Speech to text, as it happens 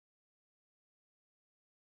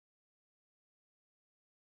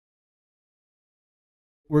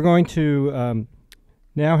we're going to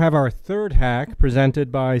now have our third hack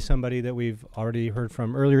presented by somebody that we've already heard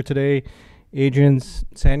from earlier today, Adrian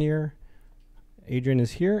Sanier. Adrian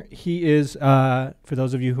is here. He is, for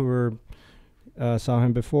those of you who saw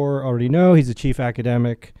him before, already know, he's the Chief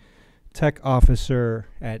Academic Tech Officer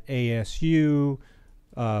at ASU,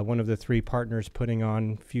 one of the three partners putting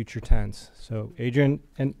on Future Tense. So Adrian,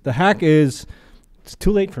 and the hack is, it's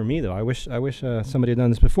too late for me though. I wish somebody had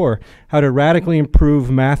done this before. How to radically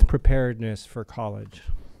improve math preparedness for college.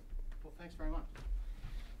 Well, thanks very much.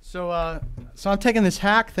 So I'm taking this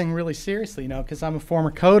hack thing really seriously, because I'm a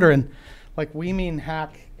former coder, and we mean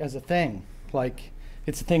hack as a thing.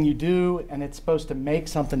 It's a thing you do, and it's supposed to make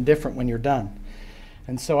something different when you're done.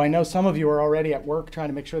 And so I know some of you are already at work trying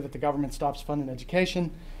to make sure that the government stops funding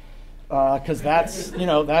education, because that's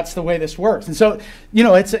the way this works. And so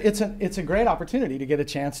it's a great opportunity to get a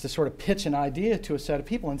chance to sort of pitch an idea to a set of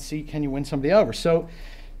people and see, can you win somebody over. So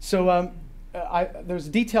there's a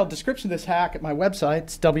detailed description of this hack at my website.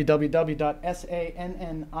 It's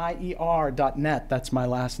www.sannier.net. That's my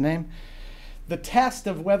last name. The test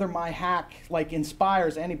of whether my hack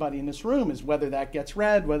inspires anybody in this room is whether that gets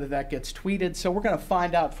read, whether that gets tweeted. So we're going to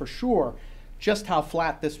find out for sure just how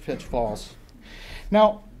flat this pitch falls.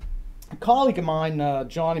 Now, a colleague of mine,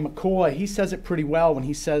 Johnny McCoy, he says it pretty well when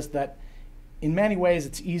he says that in many ways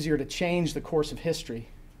it's easier to change the course of history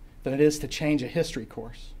than it is to change a history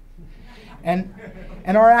course. And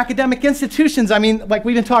our academic institutions, we've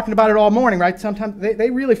been talking about it all morning, right? Sometimes they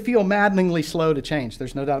really feel maddeningly slow to change.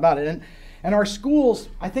 There's no doubt about it. And our schools,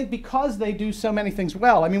 I think because they do so many things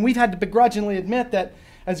well, we've had to begrudgingly admit that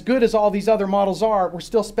as good as all these other models are, we're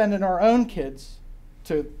still spending our own kids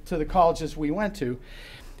to the colleges we went to.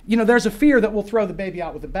 There's a fear that we'll throw the baby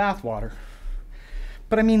out with the bathwater.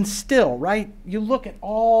 But still, right? You look at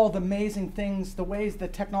all the amazing things, the ways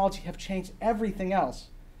that technology have changed everything else.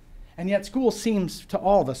 And yet school seems to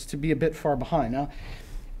all of us to be a bit far behind. Now,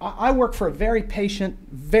 I work for a very patient,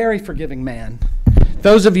 very forgiving man.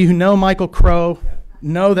 Those of you who know Michael Crow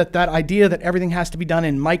know that idea that everything has to be done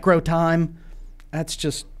in micro time, that's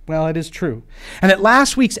just, well, it is true. And at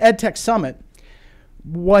last week's EdTech Summit,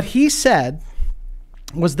 what he said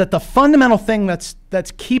was that the fundamental thing that's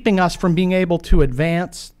keeping us from being able to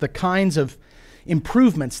advance the kinds of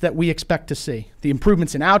improvements that we expect to see, the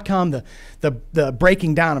improvements in outcome, the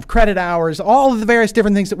breaking down of credit hours, all of the various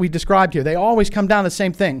different things that we described here, they always come down to the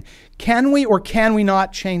same thing. Can we or can we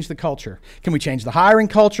not change the culture? Can we change the hiring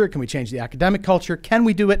culture? Can we change the academic culture? Can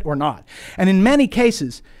we do it or not? And in many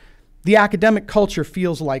cases, the academic culture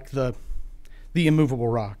feels like the immovable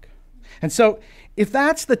rock. And so if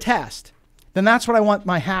that's the test, then that's what I want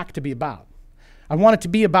my hack to be about. I want it to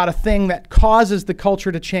be about a thing that causes the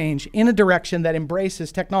culture to change in a direction that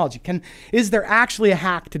embraces technology. Is there actually a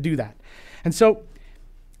hack to do that? And so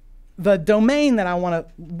the domain that I want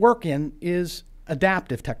to work in is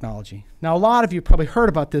adaptive technology. Now, a lot of you probably heard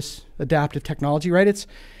about this adaptive technology, right?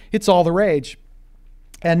 It's all the rage.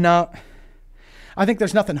 And I think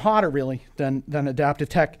there's nothing hotter, really, than adaptive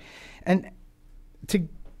tech. And to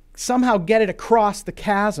somehow get it across the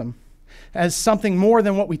chasm as something more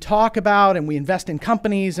than what we talk about, and we invest in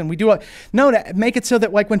companies, and we do to make it so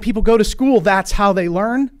that when people go to school, that's how they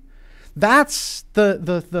learn. That's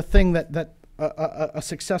the thing that a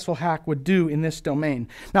successful hack would do in this domain.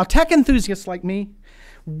 Now, tech enthusiasts like me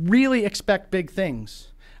really expect big things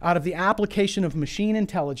out of the application of machine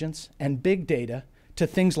intelligence and big data to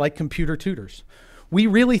things like computer tutors. We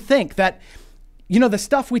really think that the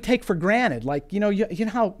stuff we take for granted, you know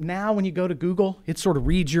how now when you go to Google, it sort of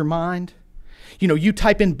reads your mind? You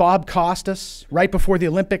type in Bob Costas right before the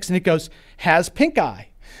Olympics and it goes, has pink eye,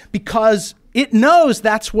 because it knows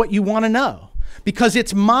that's what you want to know, because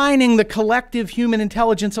it's mining the collective human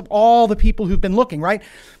intelligence of all the people who've been looking, right?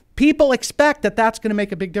 People expect that that's going to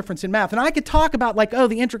make a big difference in math. And I could talk about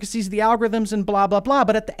the intricacies of the algorithms and blah, blah, blah,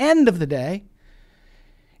 but at the end of the day,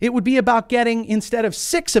 it would be about getting, instead of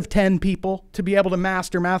 6 of 10 people to be able to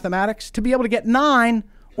master mathematics, to be able to get 9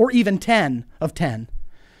 or even 10 of 10.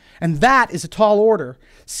 And that is a tall order,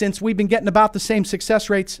 since we've been getting about the same success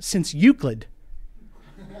rates since Euclid.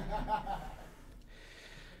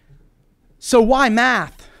 So why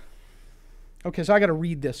math? Okay, so I got to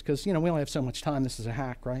read this because, we only have so much time. This is a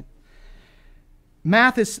hack, right?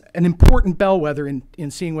 Math is an important bellwether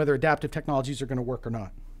in seeing whether adaptive technologies are going to work or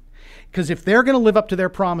not. Because if they're going to live up to their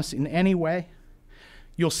promise in any way,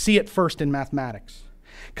 you'll see it first in mathematics.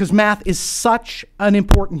 Because math is such an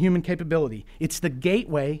important human capability. It's the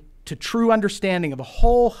gateway to true understanding of a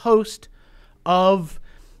whole host of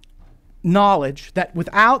knowledge that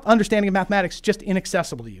without understanding of mathematics is just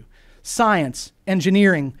inaccessible to you. science,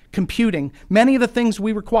 engineering, computing, many of the things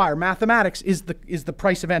we require, mathematics is the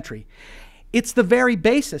price of entry. It's the very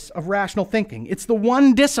basis of rational thinking. It's the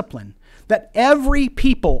one discipline that every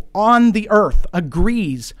people on the earth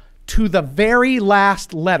agrees to the very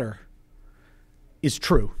last letter is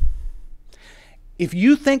true. If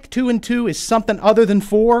you think 2 and 2 is something other than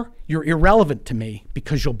 4, you're irrelevant to me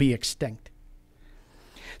because you'll be extinct.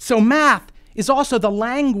 So math is also the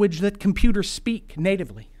language that computers speak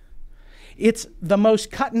natively. It's the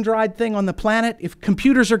most cut and dried thing on the planet. If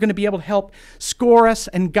computers are going to be able to help score us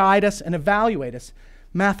and guide us and evaluate us,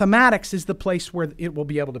 mathematics is the place where it will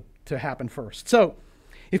be able to happen first. So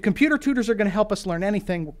if computer tutors are going to help us learn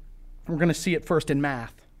anything, we're going to see it first in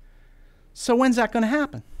math. So when's that going to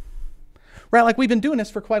happen? Right, like we've been doing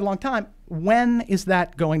this for quite a long time. When is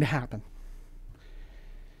that going to happen?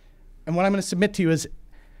 And what I'm going to submit to you is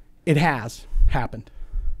it has happened.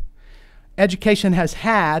 Education has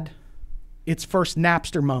had its first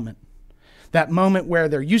Napster moment. That moment where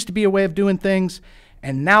there used to be a way of doing things,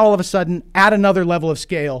 and now all of a sudden, at another level of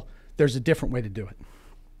scale, there's a different way to do it.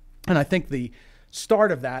 And I think the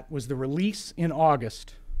start of that was the release in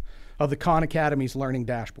August of the Khan Academy's Learning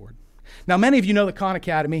Dashboard. Now, many of you know the Khan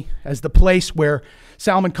Academy as the place where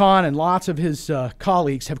Salman Khan and lots of his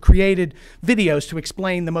colleagues have created videos to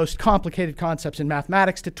explain the most complicated concepts in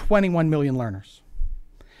mathematics to 21 million learners.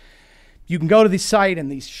 You can go to the site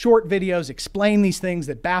and these short videos explain these things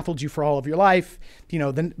that baffled you for all of your life. You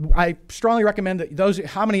know, then I strongly recommend that those,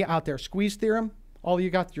 how many out there, squeeze theorem? All of you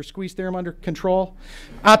got your squeeze theorem under control?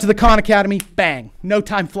 Out to the Khan Academy, bang, no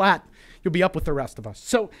time flat. You'll be up with the rest of us.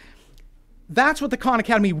 So that's what the Khan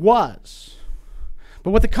Academy was.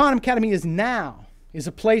 But what the Khan Academy is now is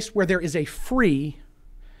a place where there is a free,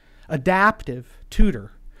 adaptive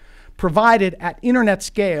tutor provided at internet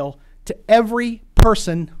scale to every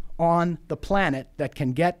person on the planet that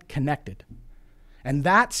can get connected. And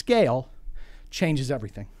that scale changes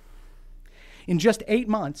everything. In just 8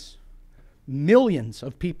 months, millions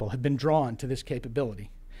of people have been drawn to this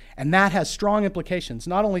capability. And that has strong implications,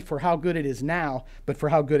 not only for how good it is now, but for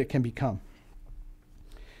how good it can become.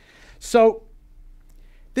 So,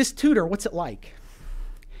 this tutor, what's it like?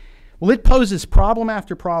 Well, it poses problem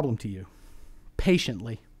after problem to you,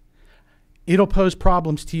 patiently. It'll pose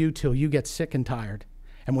problems to you till you get sick and tired.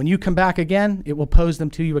 And when you come back again, it will pose them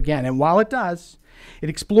to you again. And while it does, it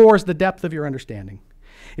explores the depth of your understanding.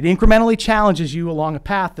 It incrementally challenges you along a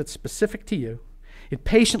path that's specific to you. It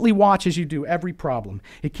patiently watches you do every problem.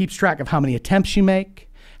 It keeps track of how many attempts you make,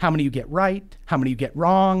 how many you get right, how many you get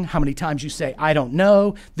wrong, how many times you say, I don't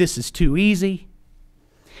know, this is too easy.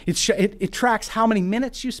 It tracks how many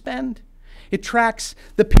minutes you spend. It tracks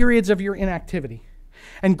the periods of your inactivity.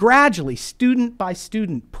 And gradually, student by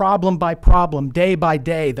student, problem by problem, day by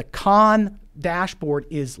day, the Khan dashboard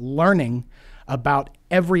is learning about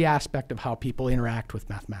every aspect of how people interact with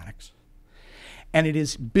mathematics. And it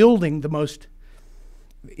is building the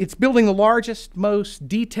largest, most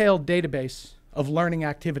detailed database of learning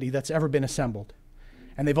activity that's ever been assembled.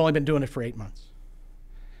 And they've only been doing it for 8 months.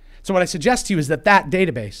 So what I suggest to you is that that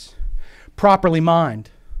database, properly mined,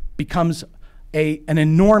 becomes an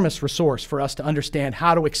enormous resource for us to understand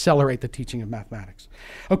how to accelerate the teaching of mathematics.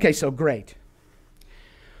 Okay, so great.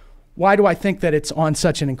 Why do I think that it's on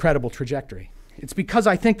such an incredible trajectory? It's because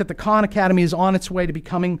I think that the Khan Academy is on its way to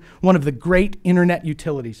becoming one of the great internet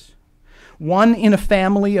utilities. One in a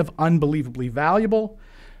family of unbelievably valuable,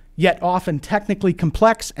 yet often technically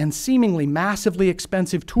complex and seemingly massively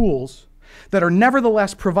expensive tools that are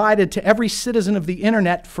nevertheless provided to every citizen of the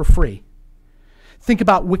internet for free. Think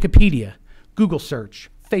about Wikipedia, Google search,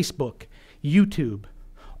 Facebook, YouTube,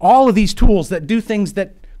 all of these tools that do things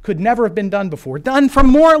that could never have been done before, done from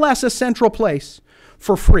more or less a central place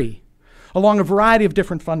for free, along a variety of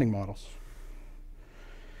different funding models.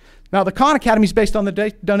 Now, the Khan Academy is based on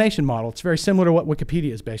the donation model. It's very similar to what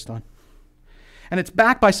Wikipedia is based on. And it's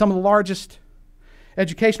backed by some of the largest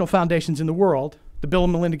educational foundations in the world, the Bill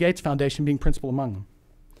and Melinda Gates Foundation being principal among them.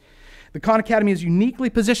 The Khan Academy is uniquely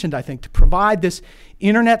positioned, I think, to provide this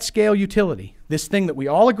internet scale utility, this thing that we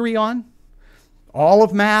all agree on. All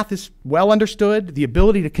of math is well understood, the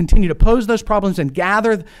ability to continue to pose those problems and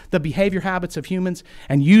gather the behavior habits of humans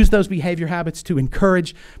and use those behavior habits to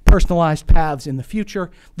encourage personalized paths in the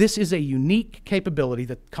future. This is a unique capability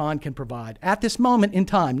that Khan can provide at this moment in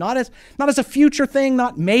time, not as a future thing,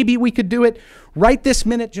 not maybe we could do it right this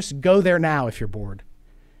minute, just go there now if you're bored.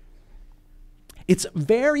 It's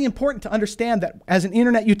very important to understand that as an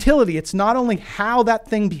internet utility, it's not only how that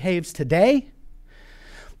thing behaves today,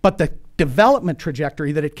 but the development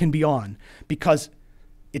trajectory that it can be on. Because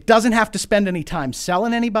It doesn't have to spend any time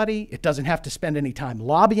selling anybody. It doesn't have to spend any time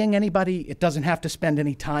lobbying anybody. It doesn't have to spend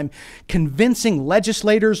any time convincing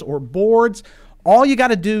legislators or boards. All you got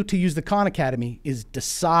to do to use the Khan Academy is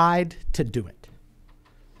decide to do it.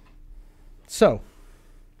 So,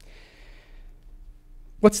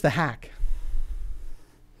 what's the hack?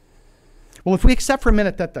 Well, if we accept for a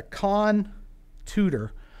minute that the Khan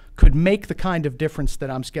tutor could make the kind of difference that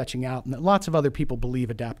I'm sketching out and that lots of other people believe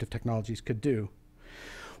adaptive technologies could do,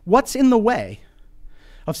 what's in the way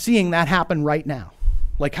of seeing that happen right now?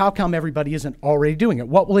 Like, how come everybody isn't already doing it?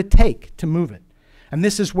 What will it take to move it? And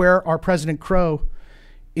this is where our President Crow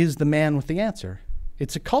is the man with the answer.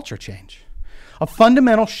 It's a culture change, a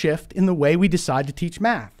fundamental shift in the way we decide to teach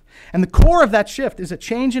math. And the core of that shift is a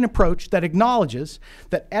change in approach that acknowledges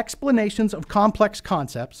that explanations of complex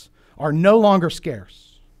concepts are no longer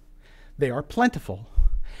scarce. They are plentiful.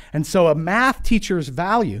 And so a math teacher's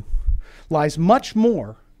value lies much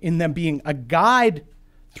more in them being a guide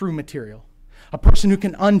through material, a person who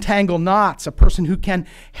can untangle knots, a person who can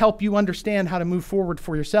help you understand how to move forward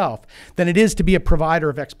for yourself, than it is to be a provider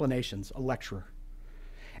of explanations, a lecturer.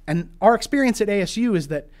 And our experience at ASU is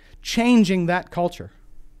that changing that culture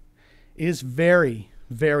is very,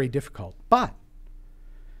 very difficult. But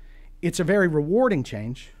it's a very rewarding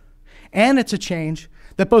change, and it's a change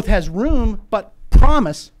that both has room but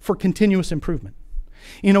promise for continuous improvement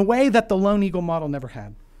in a way that the Lone Eagle model never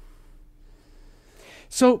had.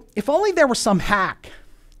 So if only there were some hack,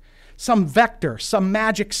 some vector, some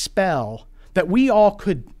magic spell that we all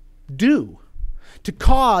could do to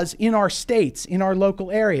cause in our states, in our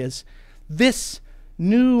local areas, this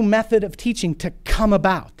new method of teaching to come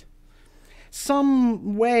about.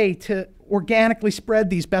 Some way to organically spread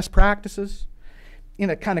these best practices in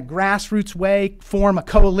a kind of grassroots way, form a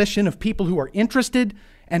coalition of people who are interested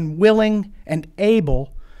and willing and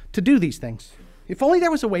able to do these things. If only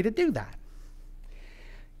there was a way to do that.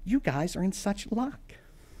 You guys are in such luck.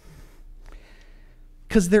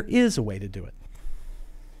 Because there is a way to do it.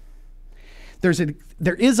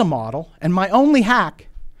 There is a model, and my only hack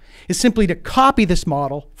is simply to copy this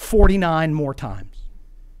model 49 more times.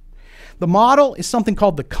 The model is something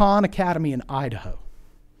called the Khan Academy in Idaho.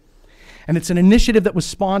 And it's an initiative that was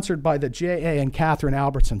sponsored by the J.A. and Catherine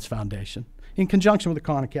Albertson's Foundation in conjunction with the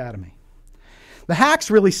Khan Academy. The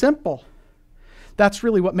hack's really simple. That's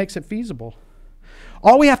really what makes it feasible.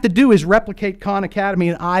 All we have to do is replicate Khan Academy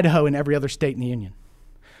in Idaho and every other state in the Union.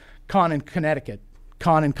 Khan in Connecticut,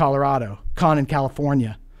 Khan in Colorado, Khan in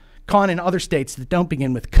California, Khan in other states that don't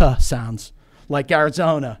begin with K sounds, like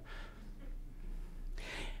Arizona.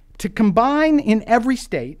 To combine in every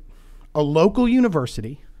state a local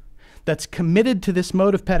university that's committed to this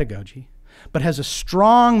mode of pedagogy, but has a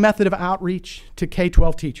strong method of outreach to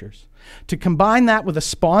K-12 teachers, to combine that with a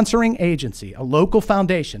sponsoring agency, a local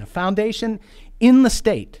foundation, a foundation in the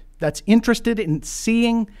state that's interested in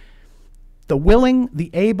seeing the willing, the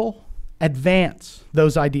able advance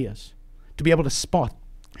those ideas, to be able to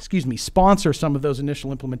sponsor some of those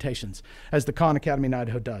initial implementations, as the Khan Academy in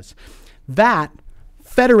Idaho does. That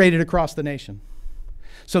federated across the nation,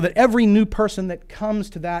 so that every new person that comes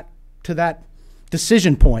to that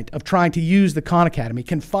decision point of trying to use the Khan Academy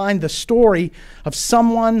can find the story of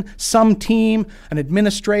someone, some team, an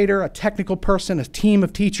administrator, a technical person, a team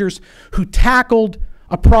of teachers who tackled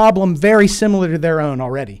a problem very similar to their own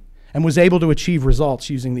already and was able to achieve results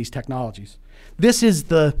using these technologies. This is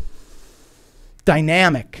the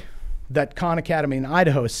dynamic that Khan Academy in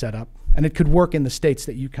Idaho has set up, and it could work in the states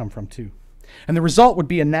that you come from too. And the result would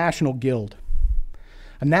be a national guild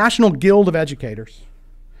of educators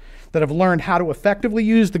that have learned how to effectively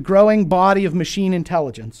use the growing body of machine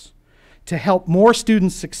intelligence to help more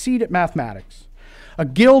students succeed at mathematics. A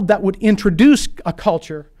guild that would introduce a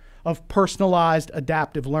culture of personalized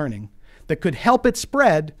adaptive learning that could help it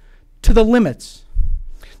spread to the limits,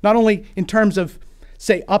 not only in terms of,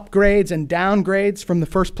 say, upgrades and downgrades from the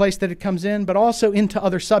first place that it comes in, but also into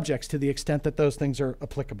other subjects to the extent that those things are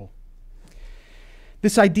applicable.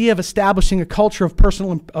 This idea of establishing a culture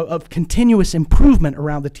of continuous improvement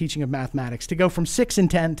around the teaching of mathematics, to go from 6 in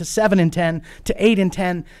 10 to 7 in 10 to 8 in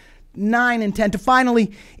 10, 9 in 10, to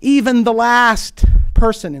finally even the last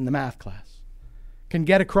person in the math class can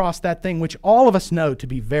get across that thing which all of us know to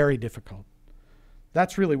be very difficult.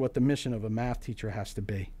 That's really what the mission of a math teacher has to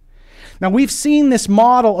be. Now, we've seen this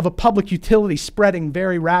model of a public utility spreading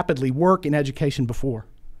very rapidly work in education before.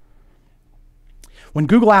 When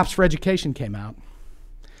Google Apps for Education came out,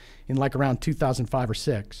 in like around 2005 or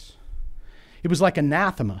 6, it was like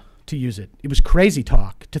anathema to use it. It was crazy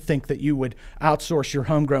talk to think that you would outsource your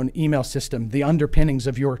homegrown email system, the underpinnings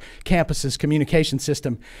of your campus's communication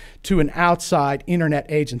system, to an outside internet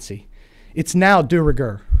agency. It's now de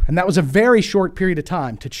rigueur. And that was a very short period of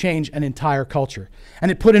time to change an entire culture. And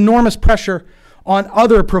it put enormous pressure on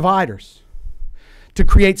other providers to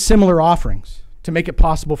create similar offerings, to make it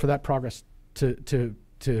possible for that progress to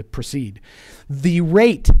proceed. The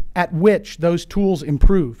rate at which those tools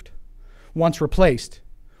improved once replaced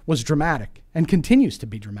was dramatic and continues to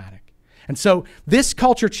be dramatic. And so this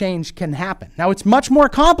culture change can happen. Now, it's much more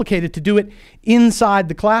complicated to do it inside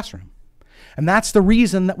the classroom. And that's the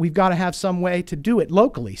reason that we've got to have some way to do it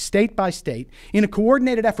locally, state by state, in a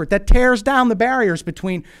coordinated effort that tears down the barriers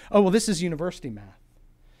between, oh, well, this is university math.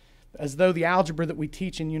 As though the algebra that we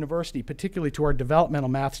teach in university, particularly to our developmental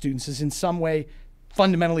math students, is in some way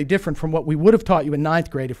fundamentally different from what we would have taught you in 9th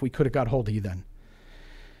grade if we could have got hold of you then.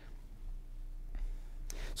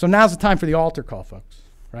 So now's the time for the altar call, folks,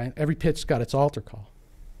 right? Every pitch's got its altar call.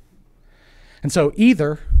 And so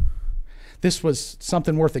either this was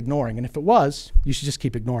something worth ignoring, and if it was, you should just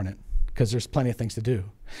keep ignoring it, because there's plenty of things to do.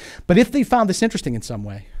 But if they found this interesting in some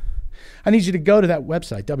way, I need you to go to that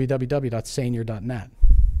website, www.sanior.net.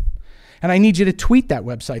 And I need you to tweet that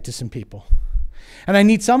website to some people. And I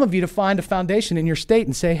need some of you to find a foundation in your state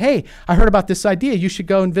and say, hey, I heard about this idea. You should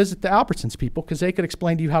go and visit the Albertsons people, because they could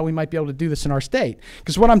explain to you how we might be able to do this in our state.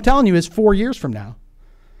 Because what I'm telling you is 4 years from now,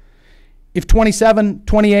 if 27,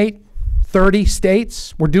 28, 30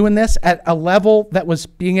 states were doing this at a level that was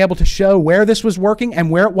being able to show where this was working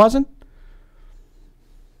and where it wasn't,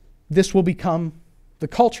 this will become the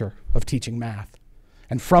culture of teaching math.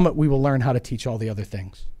 And from it, we will learn how to teach all the other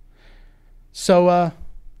things. So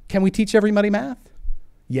can we teach everybody math?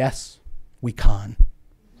 Yes, we can.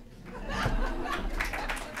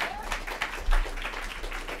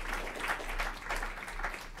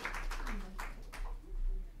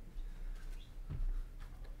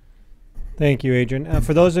 Thank you, Adrian.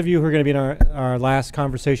 For those of you who are going to be in our last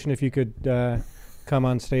conversation, if you could come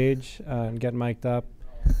on stage and get mic'd up.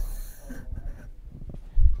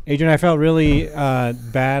 Adrian, I felt really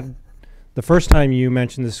bad the first time you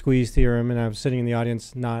mentioned the squeeze theorem, and I was sitting in the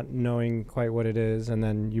audience not knowing quite what it is, and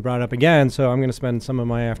then you brought it up again, so I'm going to spend some of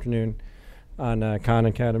my afternoon on Khan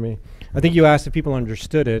Academy. I think you asked if people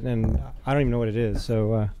understood it, and I don't even know what it is,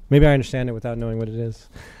 so maybe I understand it without knowing what it is.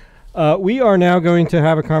 We are now going to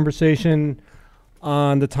have a conversation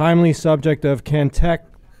on the timely subject of, can tech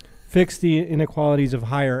fix the inequalities of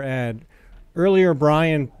higher ed? Earlier,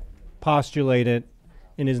 Brian postulated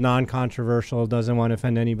in his non-controversial, doesn't want to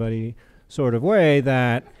offend anybody sort of way,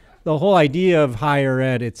 that the whole idea of higher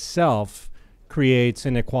ed itself creates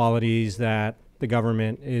inequalities that the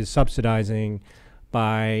government is subsidizing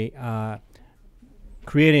by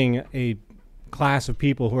creating a class of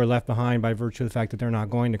people who are left behind by virtue of the fact that they're not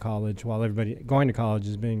going to college, while everybody going to college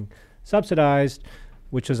is being subsidized,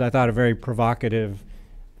 which is, I thought, a very provocative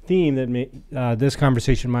theme that this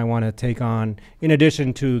conversation might want to take on, in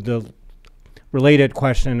addition to the related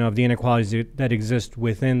question of the inequalities that exist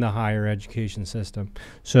within the higher education system.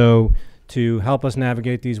 So to help us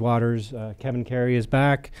navigate these waters, Kevin Carey is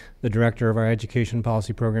back, the director of our education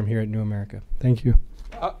policy program here at New America. Thank you.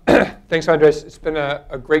 Thanks, Andres. It's been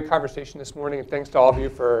a great conversation this morning, and thanks to all of you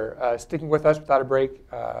for sticking with us without a break.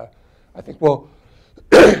 I think we'll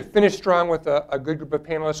finish strong with a good group of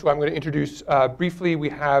panelists who I'm going to introduce briefly. We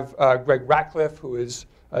have Greg Ratcliffe, who is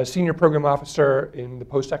a senior program officer in the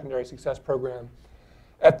post-secondary success program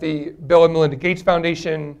at the Bill and Melinda Gates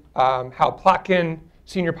Foundation, Hal Plotkin,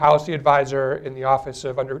 senior policy advisor in the office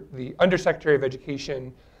of the Undersecretary of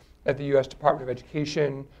Education at the U.S. Department of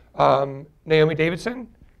Education, Naomi Davidson,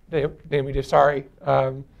 sorry,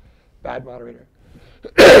 bad moderator,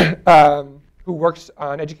 who works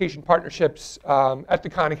on education partnerships at the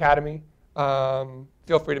Khan Academy.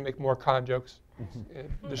 Feel free to make more Khan jokes.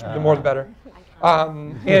 The more the better.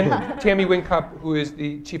 And Tammy Wincup, who is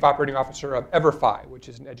the Chief Operating Officer of EverFi, which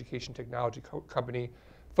is an education technology company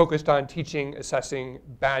focused on teaching, assessing,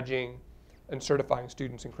 badging, and certifying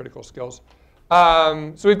students in critical skills.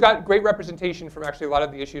 So we've got great representation from actually a lot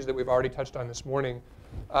of the issues that we've already touched on this morning.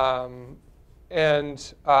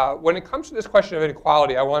 And when it comes to this question of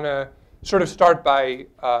inequality, I want to sort of start by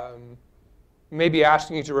maybe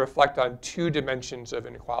asking you to reflect on two dimensions of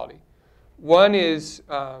inequality. One is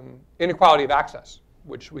inequality of access,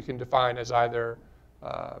 which we can define as either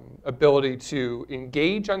ability to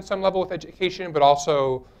engage on some level with education, but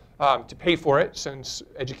also to pay for it, since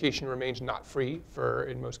education remains not free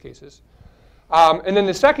in most cases. And then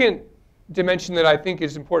the second dimension that I think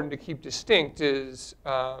is important to keep distinct is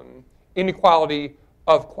inequality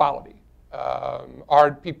of quality.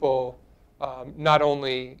 Are people not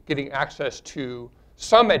only getting access to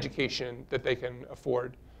some education that they can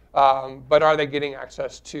afford, but are they getting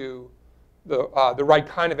access to the right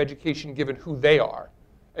kind of education given who they are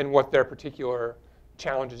and what their particular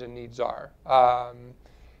challenges and needs are?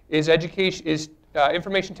 Is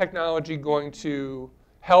information technology going to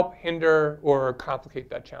help, hinder, or complicate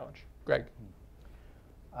that challenge? Greg?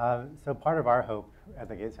 So part of our hope at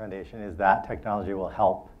the Gates Foundation is that technology will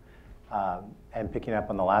help. And picking up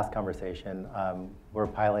on the last conversation, we're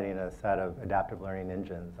piloting a set of adaptive learning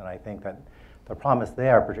engines. And I think that the promise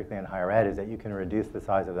there, particularly in higher ed, is that you can reduce the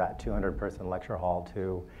size of that 200-person lecture hall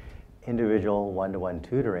to individual one-to-one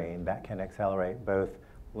tutoring that can accelerate both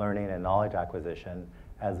learning and knowledge acquisition,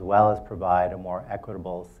 as well as provide a more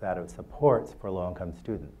equitable set of supports for low-income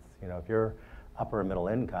students. You know, if you're upper middle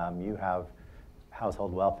income, you have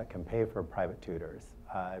household wealth that can pay for private tutors.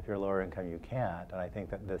 If you're lower income, you can't. And I think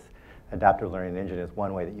that this adaptive learning engine is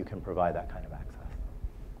one way that you can provide that kind of access.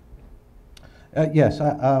 Yes.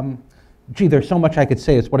 Gee, there's so much I could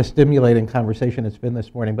say. It's what a stimulating conversation it's been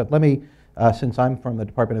this morning. But let me, since I'm from the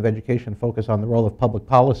Department of Education, focus on the role of public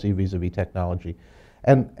policy vis-a-vis technology.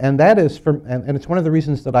 And that is, and it's one of the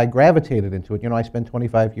reasons that I gravitated into it. You know, I spent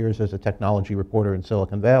 25 years as a technology reporter in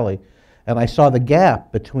Silicon Valley, and I saw the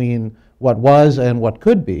gap between what was and what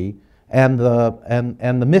could be, and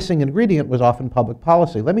the missing ingredient was often public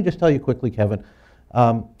policy. Let me just tell you quickly, Kevin.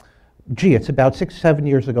 Gee, it's about 6 or 7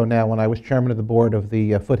 years ago now when I was chairman of the board of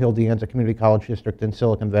the Foothill De Anza Community College District in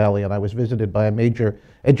Silicon Valley, and I was visited by a major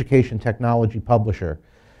education technology publisher.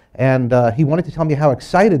 And he wanted to tell me how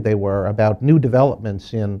excited they were about new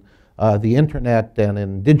developments in the internet and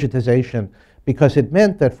in digitization, because it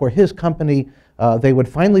meant that for his company, they would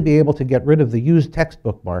finally be able to get rid of the used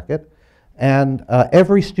textbook market, and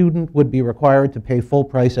every student would be required to pay full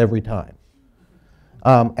price every time.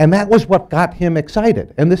 And that was what got him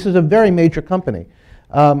excited. And this is a very major company.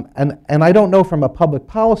 And I don't know from a public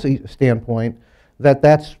policy standpoint that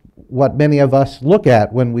that's what many of us look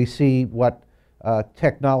at when we see what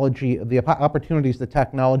technology, the opportunities that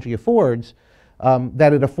technology affords,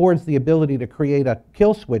 that it affords the ability to create a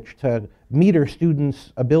kill switch to meter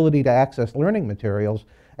students' ability to access learning materials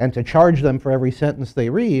and to charge them for every sentence they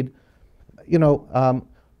read. You know,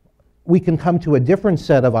 we can come to a different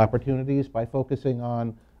set of opportunities by focusing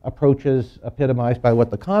on approaches epitomized by what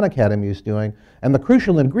the Khan Academy is doing. And the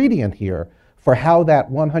crucial ingredient here for how that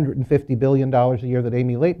 $150 billion a year that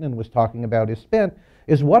Amy Leighton was talking about is spent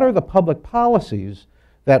is what are the public policies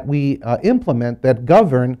that we implement that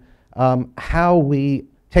govern how we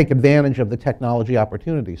take advantage of the technology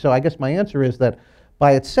opportunity. So I guess my answer is that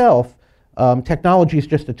by itself, technology is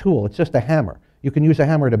just a tool. It's just a hammer. You can use a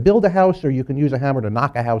hammer to build a house, or you can use a hammer to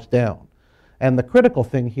knock a house down. And the critical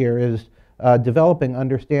thing here is developing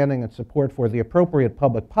understanding and support for the appropriate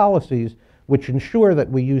public policies which ensure that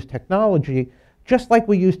we use technology just like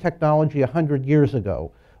we used technology 100 years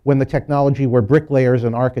ago when the technology were bricklayers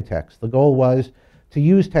and architects. The goal was to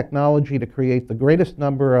use technology to create the greatest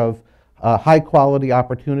number of high-quality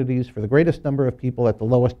opportunities for the greatest number of people at the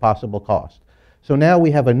lowest possible cost. So now we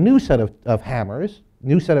have a new set of hammers,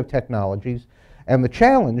 new set of technologies. And the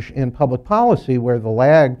challenge in public policy, where the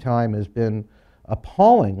lag time has been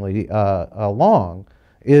appallingly long,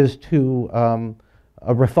 is to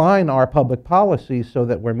refine our public policy so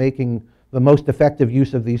that we're making the most effective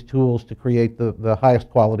use of these tools to create the highest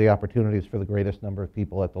quality opportunities for the greatest number of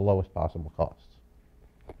people at the lowest possible costs.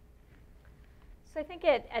 So I think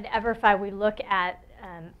at EverFi we look at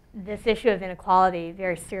this issue of inequality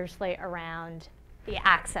very seriously around the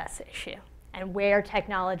access issue and where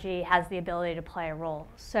technology has the ability to play a role.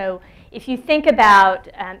 So if you think about,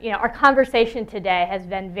 you know, our conversation today has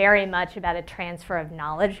been very much about a transfer of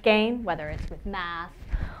knowledge gain, whether it's with math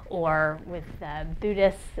or with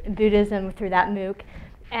Buddhism through that MOOC.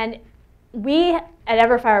 And we at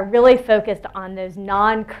EverFi are really focused on those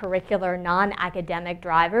non-curricular, non-academic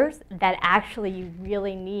drivers that actually you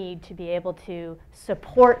really need to be able to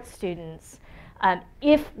support students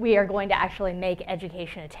if we are going to actually make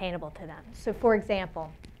education attainable to them. So for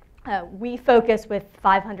example, we focus with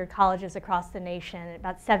 500 colleges across the nation,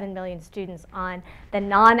 about 7 million students, on the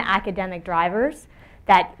non-academic drivers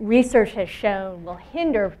that research has shown will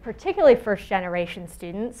hinder particularly first-generation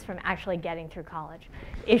students from actually getting through college.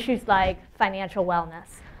 Issues like financial wellness,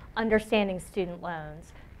 understanding student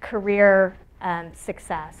loans, career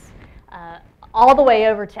success, all the way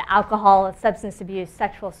over to alcohol, substance abuse,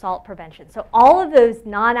 sexual assault prevention. So all of those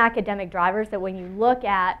non-academic drivers that when you look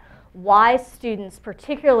at why students,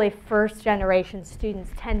 particularly first-generation students,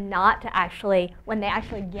 tend not to actually, when they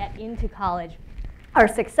actually get into college, are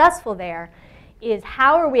successful there, is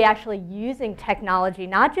how are we actually using technology,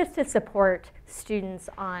 not just to support students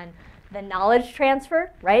on the knowledge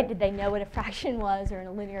transfer, right? Did they know what a fraction was or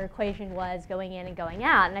a linear equation was going in and going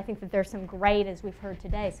out? And I think that there's some great, as we've heard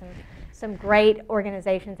today, some great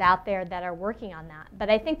organizations out there that are working on that. But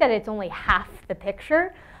I think that it's only half the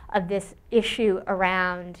picture of this issue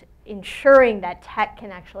around ensuring that tech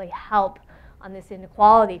can actually help on this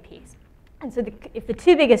inequality piece. And so if the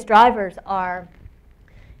two biggest drivers are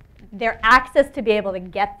their access to be able to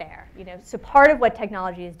get there, so part of what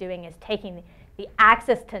technology is doing is taking the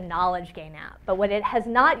access to knowledge gain out. But what it has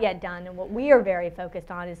not yet done, and what we are very focused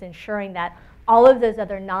on, is ensuring that all of those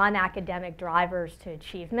other non-academic drivers to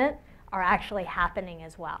achievement are actually happening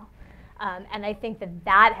as well. And I think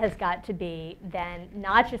that has got to be then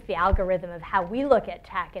not just the algorithm of how we look at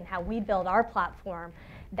tech and how we build our platform,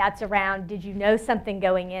 that's around did you know something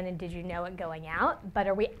going in and did you know it going out, but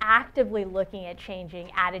are we actively looking at changing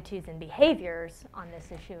attitudes and behaviors on this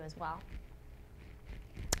issue as well?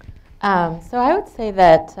 So I would say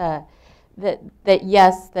that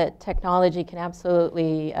yes, that technology can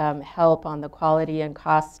absolutely help on the quality and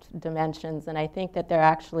cost dimensions, and I think that they're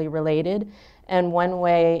actually related. And one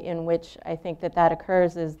way in which I think that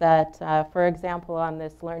occurs is that, for example, on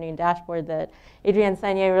this learning dashboard that Adrienne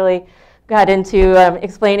Sagnier really got into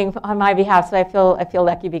explaining on my behalf, so I feel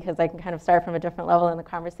lucky because I can kind of start from a different level in the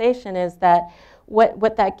conversation, is that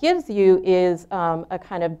what that gives you is a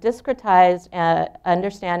kind of discretized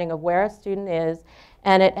understanding of where a student is,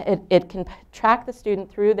 and it can track the student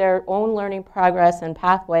through their own learning progress and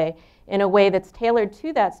pathway in a way that's tailored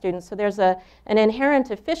to that student. So there's an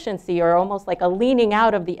inherent efficiency, or almost like a leaning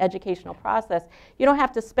out of the educational process. You don't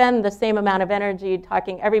have to spend the same amount of energy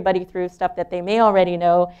talking everybody through stuff that they may already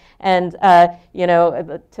know. And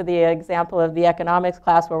to the example of the economics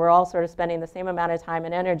class, where we're all sort of spending the same amount of time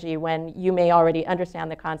and energy when you may already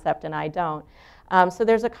understand the concept and I don't. So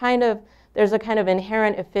there's a kind of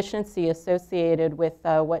inherent efficiency associated with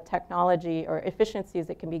what technology, or efficiencies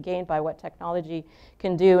that can be gained by what technology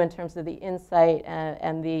can do in terms of the insight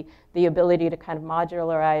and the ability to kind of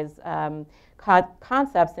modularize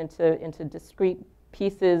concepts into discrete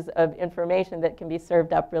pieces of information that can be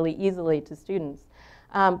served up really easily to students.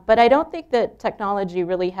 But I don't think that technology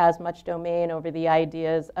really has much domain over the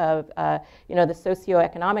ideas of the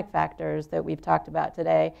socioeconomic factors that we've talked about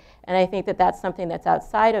today. And I think that that's something that's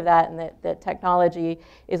outside of that, and that technology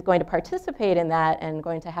is going to participate in that and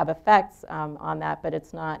going to have effects on that, but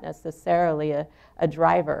it's not necessarily a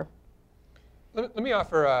driver. Let me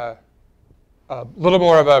offer a little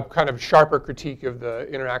more of a kind of sharper critique of the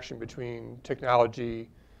interaction between technology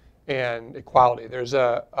and equality. There's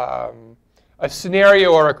a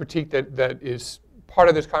scenario or a critique that is part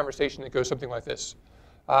of this conversation that goes something like this.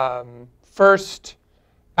 First,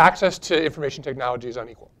 access to information technology is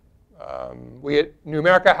unequal. We at New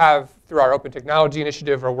America have, through our Open Technology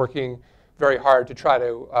Initiative, are working very hard to try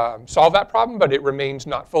to solve that problem, but it remains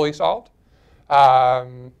not fully solved.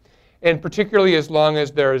 And particularly as long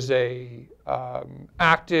as there's a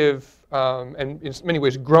active and in many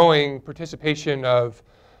ways growing participation of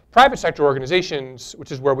private sector organizations,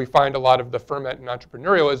 which is where we find a lot of the ferment and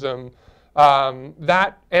entrepreneurialism,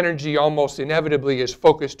 that energy almost inevitably is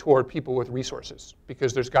focused toward people with resources,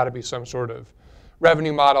 because there's got to be some sort of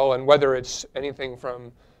revenue model, and whether it's anything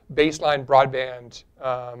from baseline broadband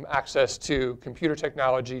access to computer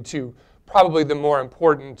technology to probably the more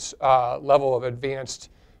important level of advanced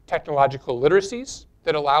technological literacies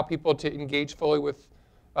that allow people to engage fully with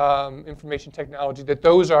information technology, that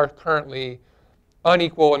those are currently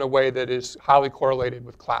unequal in a way that is highly correlated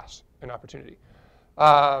with class and opportunity.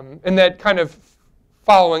 And that kind of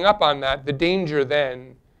following up on that, the danger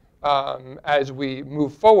then, as we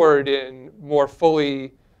move forward in more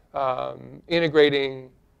fully integrating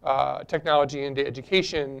technology into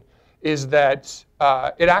education, is that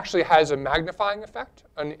it actually has a magnifying effect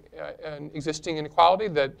on existing inequality,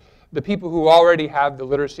 that the people who already have the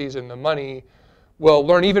literacies and the money will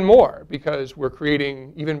learn even more because we're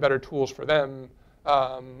creating even better tools for them,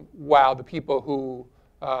 while the people who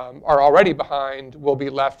are already behind will be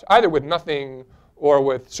left either with nothing or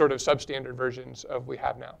with sort of substandard versions of what we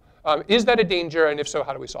have now. Is that a danger, and if so,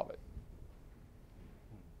 how do we solve it?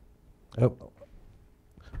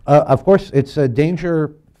 Of course, it's a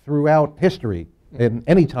danger throughout history. In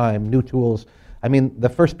any time, new tools. I mean, the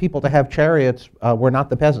first people to have chariots were not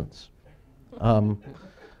the peasants, and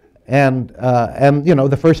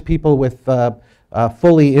the first people with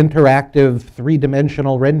fully interactive,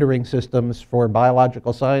 three-dimensional rendering systems for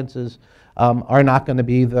biological sciences are not going to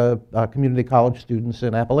be the community college students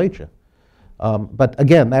in Appalachia. But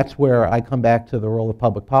again, that's where I come back to the role of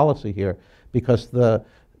public policy here, because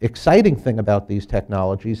exciting thing about these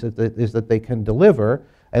technologies is that they can deliver,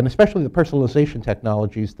 and especially the personalization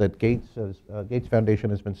technologies that Gates Foundation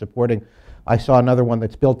has been supporting. I saw another one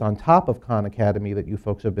that's built on top of Khan Academy that you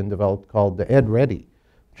folks have been developed called the Ed Ready,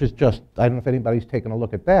 which is just, I don't know if anybody's taken a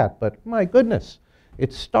look at that, but my goodness,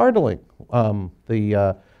 it's startling what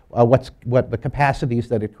the capacities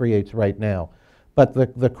that it creates right now. But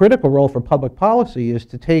the critical role for public policy is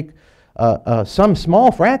to take some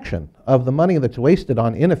small fraction of the money that's wasted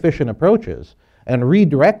on inefficient approaches and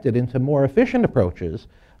redirect it into more efficient approaches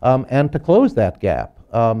and to close that gap.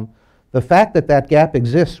 The fact that that gap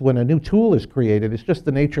exists when a new tool is created is just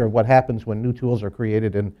the nature of what happens when new tools are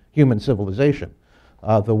created in human civilization.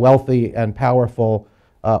 The wealthy and powerful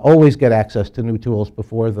always get access to new tools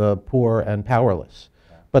before the poor and powerless.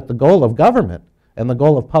 But the goal of government and the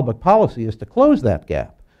goal of public policy is to close that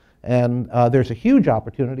gap. And there's a huge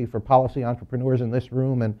opportunity for policy entrepreneurs in this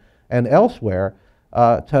room and elsewhere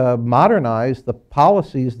to modernize the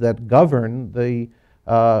policies that govern the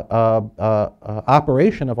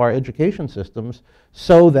operation of our education systems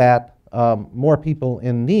so that more people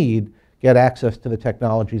in need get access to the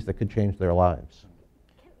technologies that could change their lives.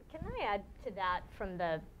 Can I add to that from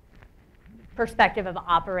the perspective of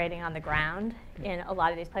operating on the ground in a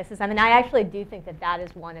lot of these places? I mean, I actually do think that that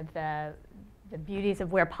is one of the beauties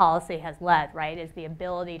of where policy has led, right, is the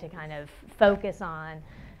ability to kind of focus on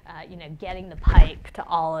getting the pipe to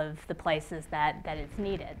all of the places that it's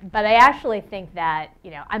needed. But I actually think that,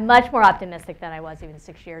 I'm much more optimistic than I was even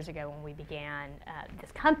 6 years ago when we began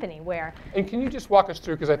this company where... And can you just walk us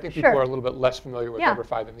through, because I think people are a little bit less familiar with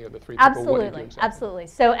EverFi than the other three people. Absolutely, absolutely.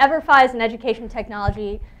 So EverFi is an education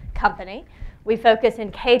technology company. We focus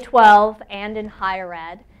in K-12 and in higher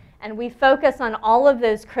ed. And we focus on all of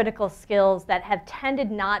those critical skills that have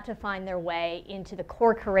tended not to find their way into the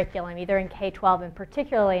core curriculum, either in K-12 and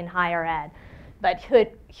particularly in higher ed, but put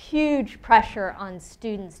huge pressure on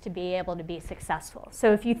students to be able to be successful.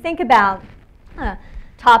 So if you think about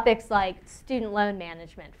topics like student loan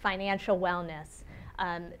management, financial wellness,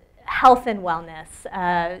 health and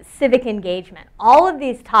wellness, civic engagement, all of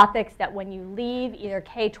these topics that when you leave either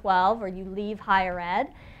K-12 or you leave higher ed,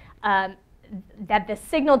 that the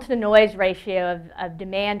signal to noise ratio of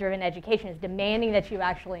demand-driven education is demanding that you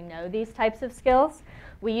actually know these types of skills.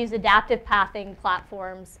 We use adaptive pathing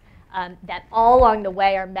platforms that all along the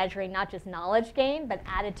way are measuring not just knowledge gain, but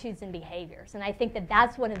attitudes and behaviors. And I think that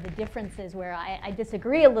that's one of the differences where I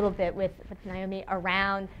disagree a little bit with Naomi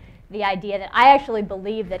around the idea that I actually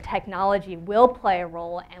believe that technology will play a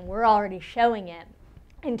role, and we're already showing it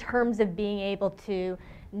in terms of being able to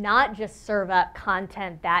not just serve up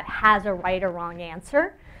content that has a right or wrong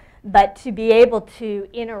answer, but to be able to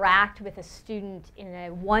interact with a student in a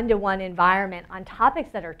one-to-one environment on topics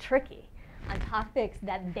that are tricky, on topics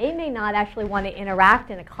that they may not actually want to interact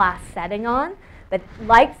in a class setting on, but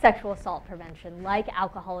like sexual assault prevention, like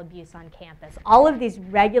alcohol abuse on campus, all of these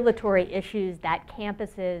regulatory issues that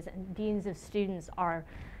campuses and deans of students are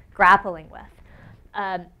grappling with.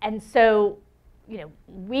 And so,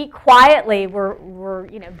 we quietly, we're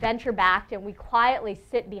venture-backed, and we quietly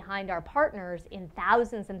sit behind our partners in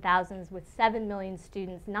thousands and thousands with 7 million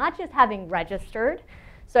students, not just having registered.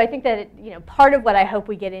 So I think that, part of what I hope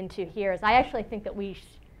we get into here is I actually think that we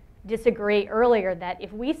disagree earlier that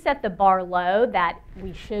if we set the bar low, that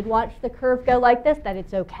we should watch the curve go like this, that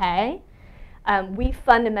it's okay. We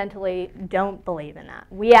fundamentally don't believe in that.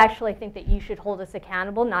 We actually think that you should hold us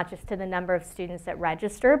accountable, not just to the number of students that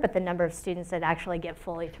register, but the number of students that actually get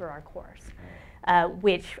fully through our course,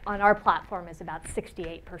 which on our platform is about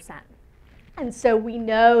 68%. And so we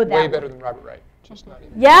know that... Way better than Robert Wright, just not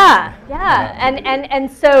even. Yeah. And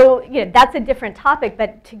so that's a different topic,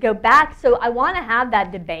 but to go back, so I want to have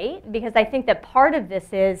that debate because I think that part of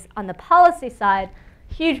this is, on the policy side,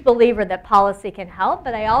 huge believer that policy can help,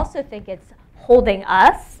 but I also think it's holding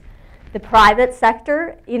us, the private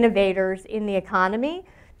sector, innovators in the economy,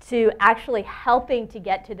 to actually helping to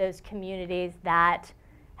get to those communities that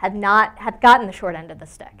have gotten the short end of the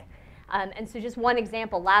stick. And so just one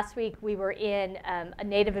example, last week we were in a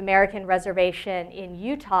Native American reservation in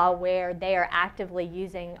Utah where they are actively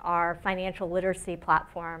using our financial literacy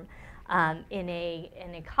platform in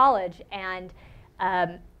a college. And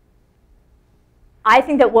I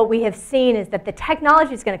think that what we have seen is that the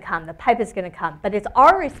technology is going to come, the pipe is going to come, but it's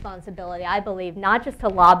our responsibility, I believe, not just to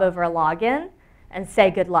lob over a login and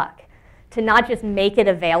say good luck, to not just make it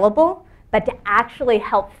available, but to actually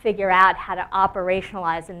help figure out how to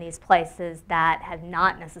operationalize in these places that have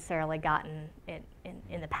not necessarily gotten it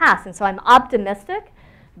in the past. And so I'm optimistic,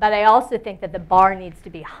 but I also think that the bar needs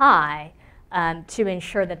to be high to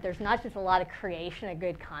ensure that there's not just a lot of creation of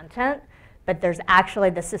good content, but there's actually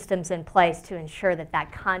the systems in place to ensure that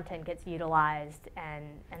that content gets utilized and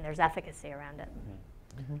there's efficacy around it.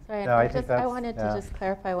 Sorry, No, I wanted to just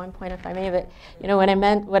clarify one point, if I may. But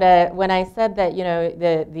when I said that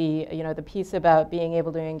the piece about being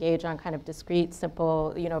able to engage on kind of discrete,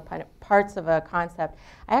 simple kind of parts of a concept,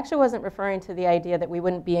 I actually wasn't referring to the idea that we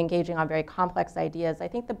wouldn't be engaging on very complex ideas. I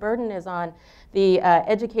think the burden is on the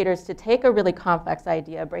educators to take a really complex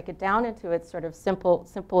idea, break it down into its sort of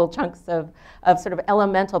simple chunks of sort of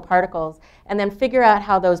elemental particles, and then figure out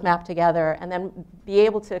how those map together, and then be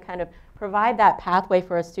able to kind of provide that pathway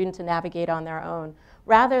for a student to navigate on their own,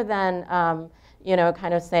 rather than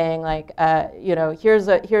kind of saying like, here's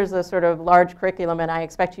a sort of large curriculum, and I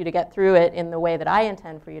expect you to get through it in the way that I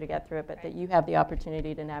intend for you to get through it, but that you have the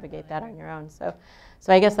opportunity to navigate that on your own. So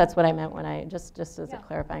I guess that's what I meant when I just as a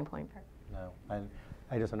clarifying point. No,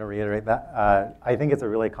 I just want to reiterate that. I think it's a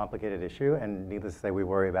really complicated issue, and needless to say, we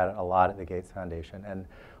worry about it a lot at the Gates Foundation. And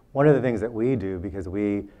one of the things that we do, because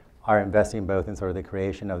we are investing both in sort of the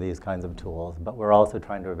creation of these kinds of tools, but we're also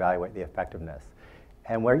trying to evaluate the effectiveness.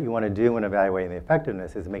 And what you want to do when evaluating the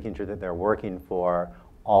effectiveness is making sure that they're working for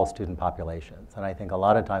all student populations. And I think a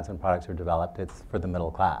lot of times when products are developed, it's for the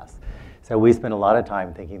middle class. So we spend a lot of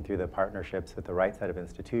time thinking through the partnerships with the right set of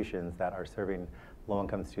institutions that are serving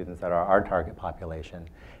low-income students that are our target population,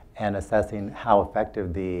 and assessing how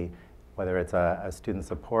effective whether it's a student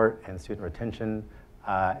support and student retention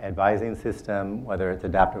advising system, whether it's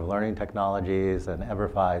adaptive learning technologies and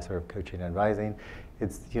EverFi sort of coaching and advising.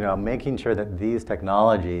 It's making sure that these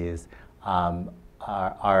technologies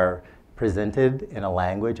are presented in a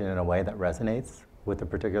language and in a way that resonates with a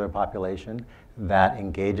particular population, that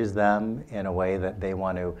engages them in a way that they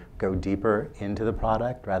want to go deeper into the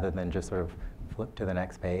product rather than just sort of flip to the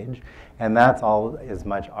next page. And that's all as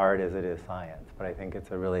much art as it is science. But I think it's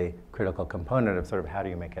a really critical component of sort of how do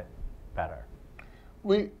you make it better.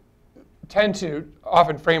 We tend to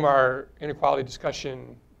often frame our inequality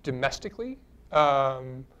discussion domestically,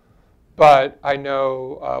 but I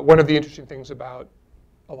know one of the interesting things about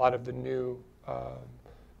a lot of the new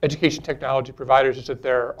education technology providers is that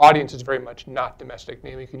their audience is very much not domestic.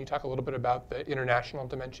 Naomi, can you talk a little bit about the international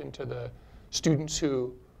dimension to the students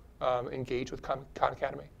who engage with Khan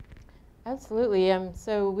Academy? Absolutely.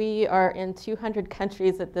 So we are in 200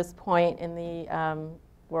 countries at this point in the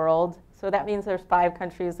world. So that means there's 5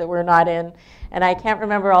 countries that we're not in. And I can't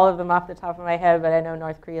remember all of them off the top of my head, but I know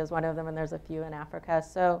North Korea is one of them, and there's a few in Africa.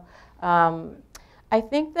 So I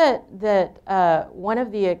think that one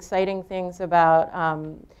of the exciting things about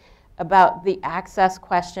the access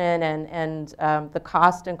question and the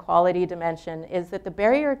cost and quality dimension is that the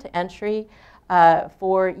barrier to entry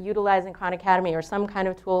for utilizing Khan Academy or some kind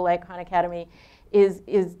of tool like Khan Academy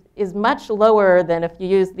is much lower than if you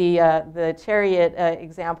use the chariot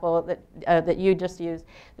example that you just used.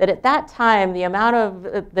 That at that time, the amount of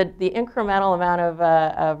the incremental amount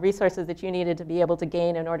of resources that you needed to be able to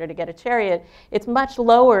gain in order to get a chariot, it's much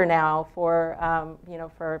lower now for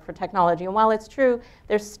for technology. And while it's true,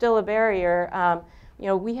 there's still a barrier.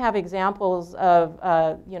 We have examples of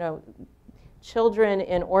children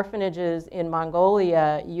in orphanages in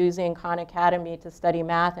Mongolia using Khan Academy to study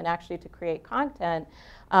math and actually to create content.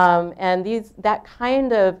 And that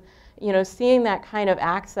kind of, seeing that kind of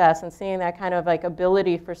access and seeing that kind of like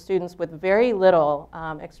ability for students with very little,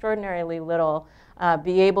 extraordinarily little,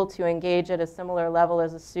 be able to engage at a similar level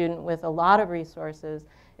as a student with a lot of resources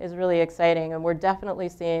is really exciting. And we're definitely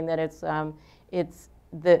seeing that it's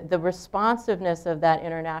the responsiveness of that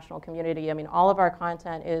international community. I mean, all of our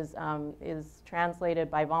content is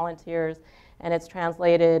translated by volunteers, and it's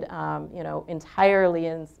translated, entirely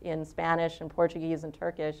in Spanish and Portuguese and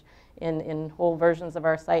Turkish in whole versions of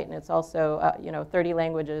our site, and it's also, 30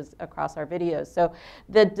 languages across our videos. So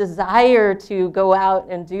the desire to go out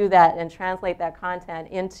and do that and translate that content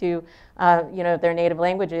into, their native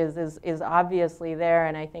languages is obviously there,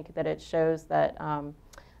 and I think that it shows that.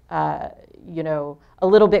 A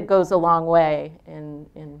little bit goes a long way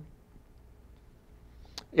in.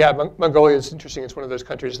 Yeah, Mongolia is interesting. It's one of those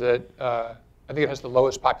countries that I think it has the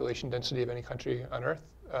lowest population density of any country on Earth.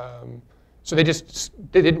 So they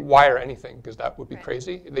didn't wire anything because that would be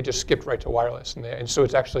crazy. They just skipped right to wireless, and so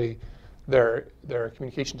it's actually their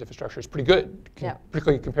communications infrastructure is pretty good,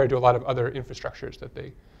 particularly compared to a lot of other infrastructures that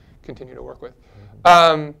they continue to work with.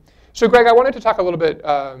 So Greg, I wanted to talk a little bit.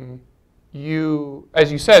 As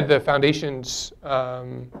you said, the foundation's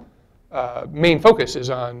main focus is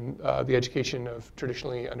on the education of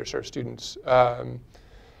traditionally underserved students.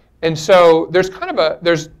 And so there's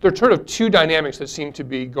there's sort of 2 dynamics that seem to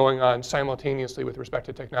be going on simultaneously with respect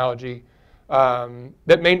to technology.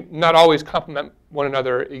 that may not always complement one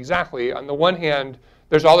another exactly. On the one hand,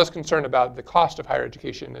 there's all this concern about the cost of higher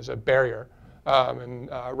education as a barrier, and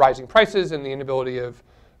rising prices and the inability of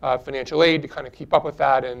financial aid to kind of keep up with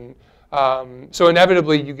that. And so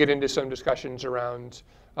inevitably you get into some discussions around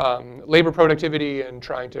labor productivity and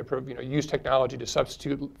trying to use technology to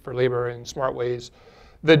substitute for labor in smart ways.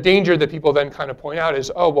 The danger that people then kind of point out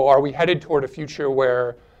is, oh, well, are we headed toward a future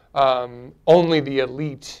where only the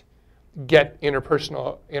elite get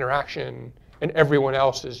interpersonal interaction and everyone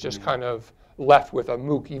else is just kind of left with a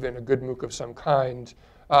MOOC, even a good MOOC of some kind,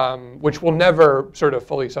 which will never sort of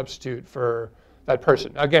fully substitute for that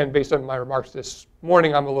person. Again, based on my remarks this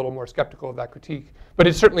morning, I'm a little more skeptical of that critique, but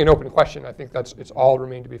it's certainly an open question. I think it's all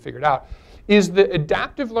remain to be figured out. Is the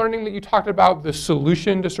adaptive learning that you talked about the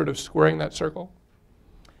solution to sort of squaring that circle?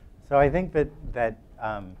 So I think that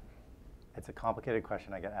it's a complicated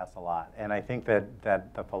question. I get asked a lot. And I think that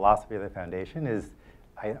the philosophy of the foundation is,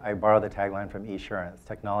 I borrow the tagline from Esurance: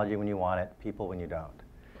 technology when you want it, people when you don't.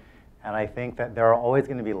 And I think that there are always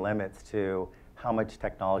going to be limits to how much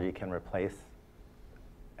technology can replace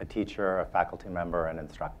a teacher, a faculty member, an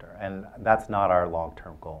instructor. And that's not our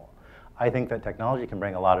long-term goal. I think that technology can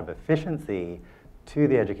bring a lot of efficiency to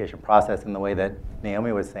the education process in the way that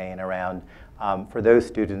Naomi was saying around for those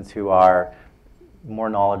students who are more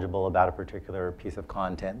knowledgeable about a particular piece of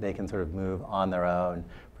content, they can sort of move on their own.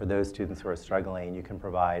 For those students who are struggling, you can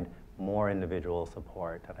provide more individual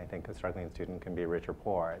support. And I think a struggling student can be rich or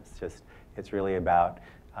poor. It's really about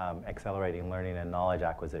accelerating learning and knowledge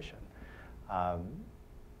acquisition.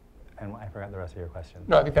 And I forgot the rest of your question.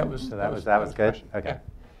 No, I think that was so that was good. Okay. Yeah.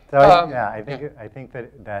 So I think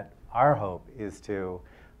that our hope is to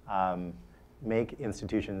make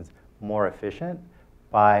institutions more efficient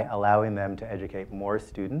by allowing them to educate more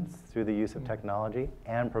students through the use of technology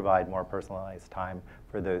and provide more personalized time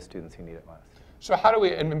for those students who need it most. So how do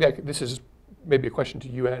we, and maybe this is maybe a question to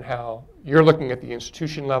you and Hal, you're looking at the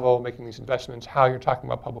institution level, making these investments, how you're talking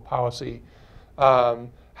about public policy.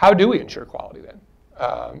 How do we ensure quality then?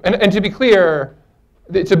 And to be clear,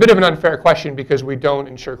 it's a bit of an unfair question because we don't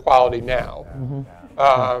ensure quality now. Mm-hmm.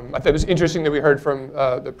 I thought it was interesting that we heard from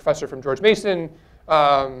the professor from George Mason,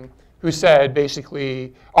 who said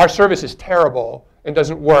basically our service is terrible and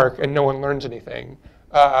doesn't work and no one learns anything.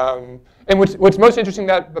 And what's most interesting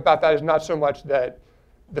about that is not so much that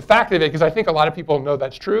the fact of it, because I think a lot of people know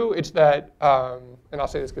that's true, it's that, and I'll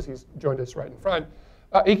say this because he's joined us right in front,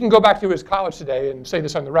 he can go back to his college today and say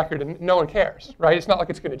this on the record and no one cares, right? It's not like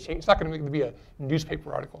it's going to change. It's not going to be a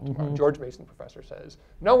newspaper article tomorrow. Mm-hmm. George Mason professor says,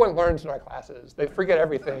 no one learns in our classes. They forget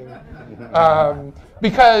everything.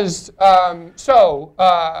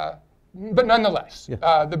 But nonetheless,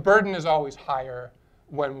 yeah. The burden is always higher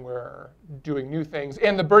when we're doing new things,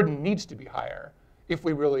 and the burden needs to be higher if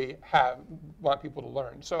we really want people to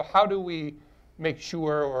learn. So how do we make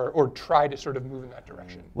sure or try to sort of move in that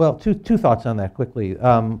direction? Well, two thoughts on that quickly.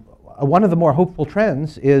 One of the more hopeful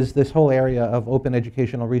trends is this whole area of open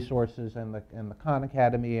educational resources and the Khan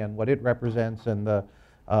Academy and what it represents, and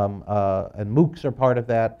and MOOCs are part of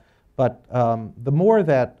that. But the more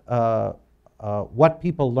that what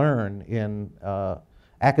people learn in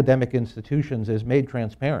academic institutions is made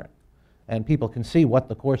transparent, and people can see what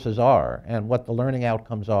the courses are and what the learning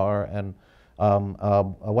outcomes are and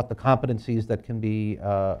what the competencies that can be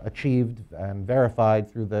achieved and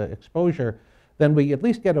verified through the exposure, then we at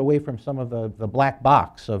least get away from some of the black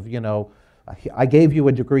box of, I gave you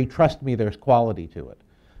a degree, trust me, there's quality to it.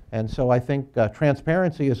 And so I think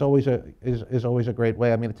transparency is always a great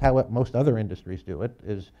way. I mean, it's how most other industries do it.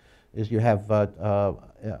 Is you have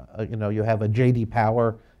you have a J.D.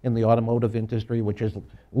 Power in the automotive industry, which is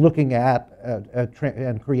looking at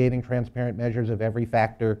and creating transparent measures of every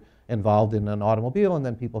factor involved in an automobile, and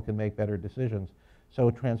then people can make better decisions. So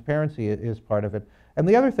transparency is part of it. And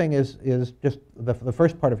the other thing is just the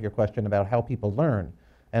first part of your question about how people learn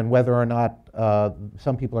and whether or not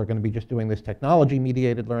some people are going to be just doing this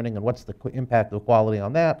technology-mediated learning and what's the impact of quality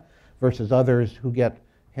on that versus others who get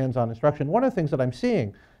hands-on instruction. One of the things that I'm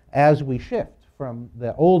seeing as we shift from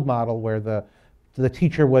the old model where the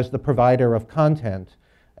teacher was the provider of content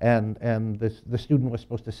and the student was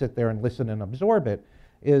supposed to sit there and listen and absorb it,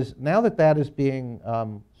 is now that is being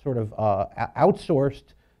sort of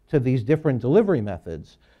outsourced to these different delivery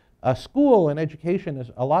methods, school and education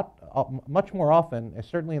is much more often,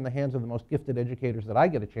 certainly in the hands of the most gifted educators that I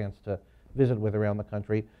get a chance to visit with around the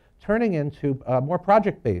country, turning into more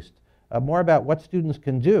project-based, more about what students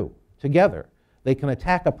can do together. They can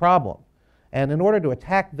attack a problem. And in order to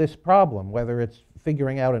attack this problem, whether it's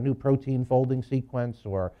figuring out a new protein folding sequence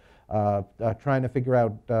or trying to figure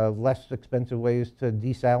out less expensive ways to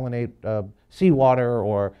desalinate seawater,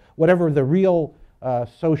 or whatever the real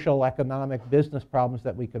social, economic, business problems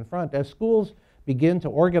that we confront. As schools begin to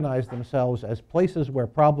organize themselves as places where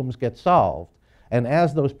problems get solved, and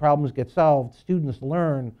as those problems get solved, students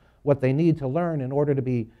learn what they need to learn in order to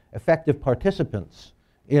be effective participants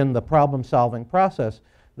in the problem-solving process,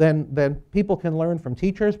 then people can learn from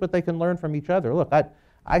teachers, but they can learn from each other. Look,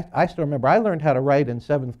 I still remember I learned how to write in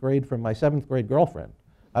 7th grade from my 7th grade girlfriend.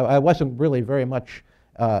 I wasn't really very much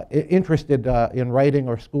interested in writing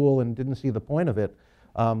or school and didn't see the point of it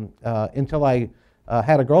until I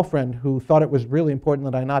had a girlfriend who thought it was really important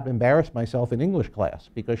that I not embarrass myself in English class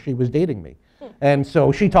because she was dating me. And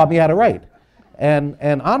so she taught me how to write.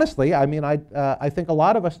 And honestly, I mean, I think a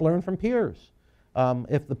lot of us learn from peers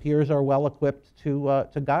if the peers are well equipped to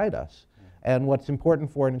guide us. And what's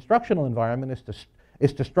important for an instructional environment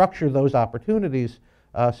is to structure those opportunities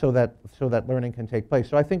so that learning can take place.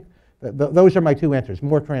 So I think those are my two answers.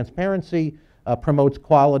 More transparency promotes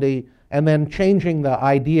quality, and then changing the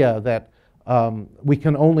idea that we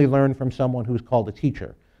can only learn from someone who's called a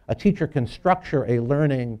teacher. A teacher can structure a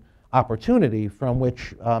learning opportunity from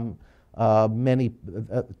which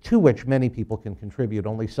to which many people can contribute,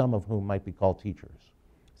 only some of whom might be called teachers.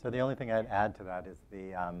 So the only thing I'd add to that is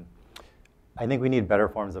I think we need better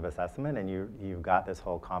forms of assessment, and you've got this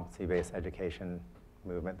whole competency-based education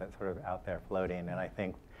movement that's sort of out there floating, and I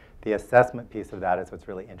think the assessment piece of that is what's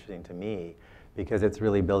really interesting to me, because it's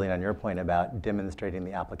really building on your point about demonstrating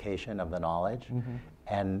the application of the knowledge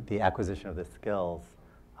and the acquisition of the skills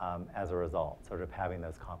as a result, sort of having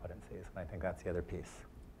those competencies, and I think that's the other piece.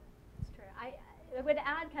 That's true. I would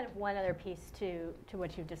add kind of one other piece to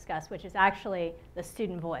what you've discussed, which is actually the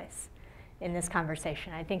student voice in this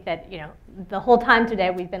conversation. I think that, you know, the whole time today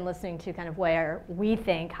we've been listening to kind of where we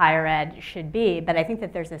think higher ed should be, but I think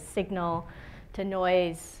that there's a signal to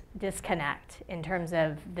noise disconnect in terms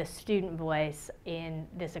of the student voice in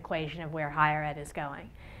this equation of where higher ed is going.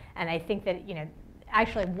 And I think that, you know,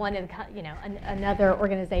 actually one of the, you know, another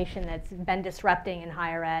organization that's been disrupting in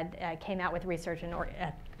higher ed came out with research,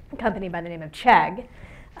 a company by the name of Chegg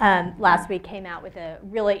last week came out with a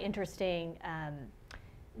really interesting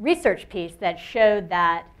research piece that showed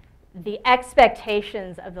that the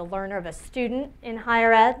expectations of the learner, of a student in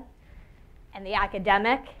higher ed, and the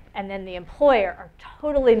academic, and then the employer are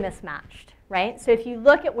totally mismatched, right? So if you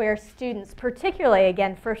look at where students, particularly,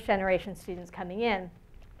 again, first-generation students coming in,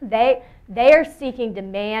 they are seeking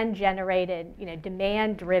demand-generated, you know,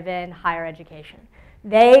 demand-driven higher education.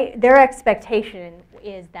 Their expectation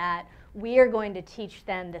is that we are going to teach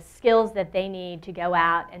them the skills that they need to go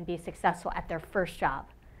out and be successful at their first job,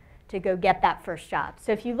 to go get that first job.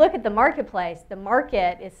 So if you look at the marketplace, the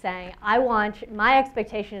market is saying, my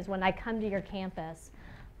expectation is when I come to your campus,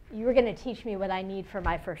 you're going to teach me what I need for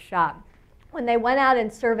my first job. When they went out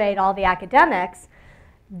and surveyed all the academics,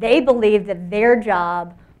 they believed that their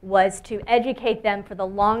job was to educate them for the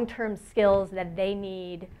long-term skills that they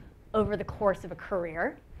need over the course of a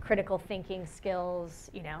career, critical thinking skills,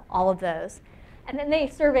 you know, all of those. And then they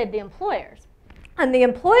surveyed the employers. And the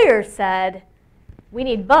employers said, we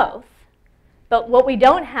need both. But what we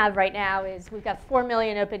don't have right now is we've got 4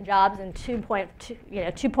 million open jobs and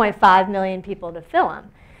 2.5 million people to fill them.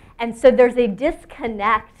 And so there's a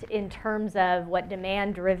disconnect in terms of what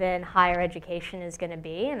demand-driven higher education is going to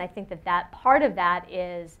be. And I think that part of that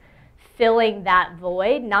is filling that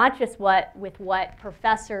void, not just with what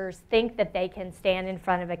professors think that they can stand in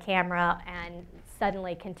front of a camera and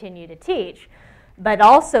suddenly continue to teach, but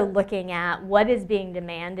also looking at what is being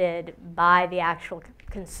demanded by the actual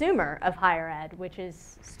consumer of higher ed, which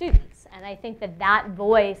is students. And I think that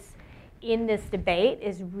voice in this debate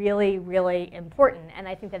is really, really important. And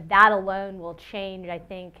I think that alone will change, I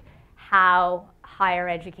think, how higher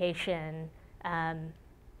education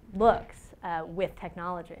looks with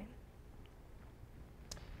technology.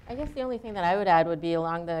 I guess the only thing that I would add would be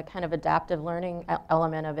along the kind of adaptive learning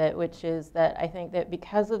element of it, which is that I think that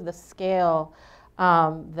because of the scale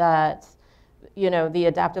that, you know, the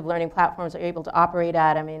adaptive learning platforms are able to operate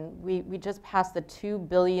at. I mean, we just passed the 2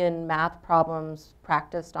 billion math problems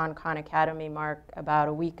practiced on Khan Academy mark about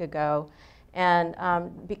a week ago. And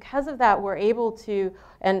because of that, we're able to,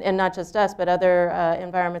 and not just us, but other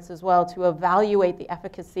environments as well, to evaluate the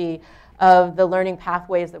efficacy of the learning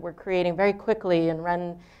pathways that we're creating very quickly and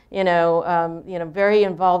run, very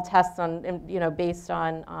involved tests on, based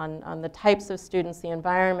on the types of students, the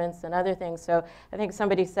environments, and other things. So I think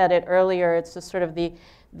somebody said it earlier. It's just sort of the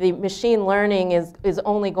machine learning is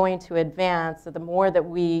only going to advance. So the more that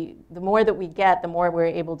we get, the more we're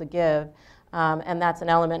able to give. And that's an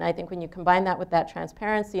element. I think when you combine that with that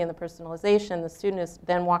transparency and the personalization, the student is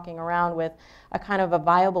then walking around with a kind of a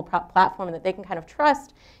viable platform that they can kind of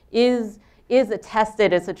trust is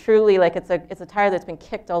attested. It's a truly, like, it's a tire that's been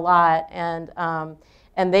kicked a lot,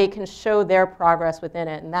 and they can show their progress within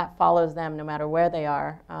it, and that follows them no matter where they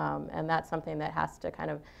are. And that's something that has to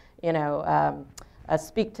kind of,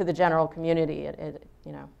 speak to the general community.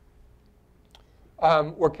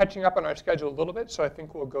 We're catching up on our schedule a little bit, so I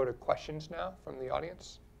think we'll go to questions now from the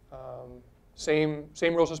audience. Same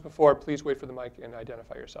rules as before. Please wait for the mic and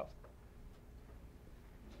identify yourself.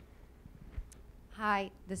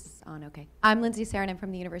 Hi, this is on, okay. I'm Lindsay Saranen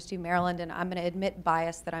from the University of Maryland, and I'm going to admit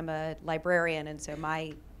bias that I'm a librarian, and so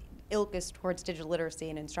my ilk is towards digital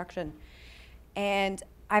literacy and instruction. And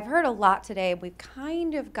I've heard a lot today. We've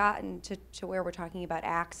kind of gotten to where we're talking about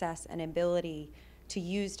access and ability to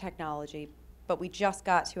use technology, but we just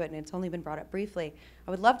got to it, and it's only been brought up briefly.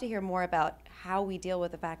 I would love to hear more about how we deal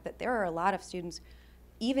with the fact that there are a lot of students,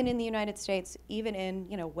 even in the United States, even in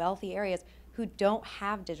wealthy areas, who don't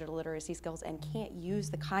have digital literacy skills and can't use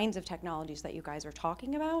the kinds of technologies that you guys are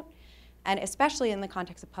talking about. And especially in the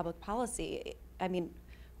context of public policy, I mean,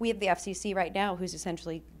 we have the FCC right now who's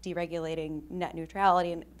essentially deregulating net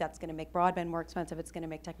neutrality, and that's going to make broadband more expensive. It's going to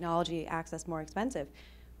make technology access more expensive.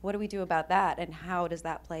 What do we do about that, and how does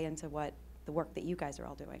that play into what the work that you guys are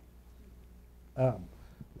all doing?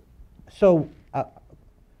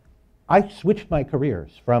 I switched my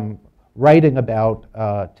careers from writing about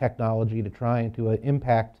technology to trying to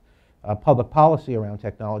impact public policy around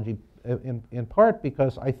technology, in part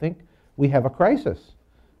because I think we have a crisis.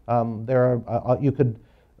 There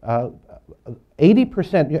are,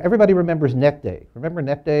 80%, everybody remembers Net Day. Remember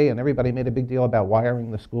Net Day? And everybody made a big deal about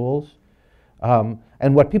wiring the schools.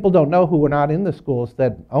 And what people don't know who were not in the schools,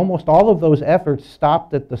 that almost all of those efforts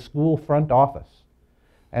stopped at the school front office.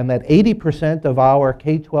 And that 80% of our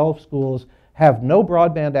K-12 schools have no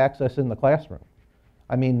broadband access in the classroom.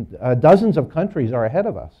 I mean, dozens of countries are ahead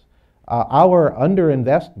of us. Our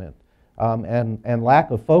underinvestment and lack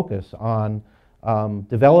of focus on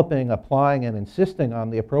developing, applying, and insisting on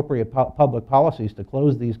the appropriate public policies to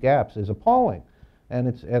close these gaps is appalling. And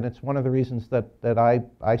it's one of the reasons that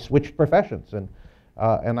I switched professions.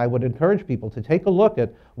 And I would encourage people to take a look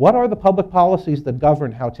at what are the public policies that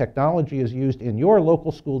govern how technology is used in your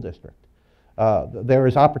local school district. There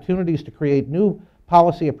is opportunities to create new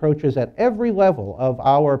policy approaches at every level of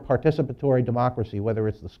our participatory democracy, whether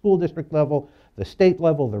it's the school district level, the state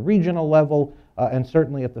level, the regional level, and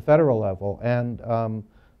certainly at the federal level. And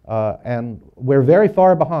we're very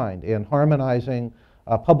far behind in harmonizing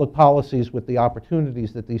public policies with the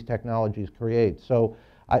opportunities that these technologies create. So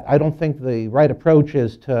I don't think the right approach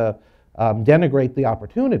is to denigrate the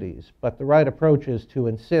opportunities, but the right approach is to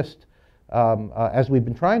insist, as we've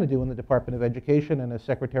been trying to do in the Department of Education, and as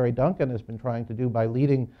Secretary Duncan has been trying to do by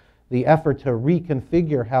leading the effort to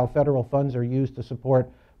reconfigure how federal funds are used to support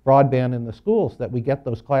broadband in the schools, that we get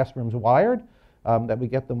those classrooms wired, that we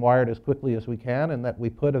get them wired as quickly as we can, and that we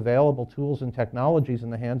put available tools and technologies in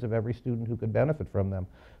the hands of every student who could benefit from them.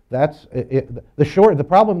 That's the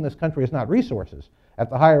problem in this country is not resources. At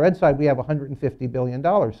the higher ed side, we have $150 billion.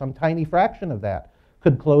 Some tiny fraction of that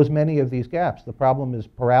could close many of these gaps. The problem is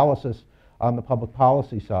paralysis on the public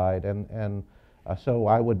policy side, and so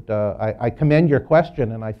I commend your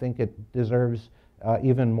question, and I think it deserves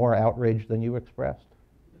even more outrage than you expressed.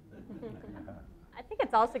 I think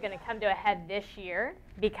it's also going to come to a head this year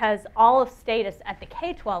because all of state is at the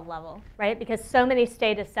K-12 level, right? Because so many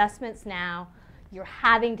state assessments now you're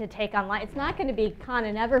having to take online. It's not going to be Khan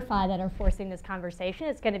and Everfi that are forcing this conversation.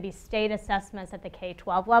 It's going to be state assessments at the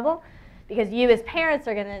K-12 level, because you as parents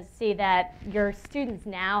are going to see that your students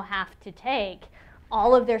now have to take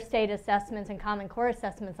all of their state assessments and Common Core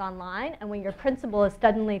assessments online, and when your principal is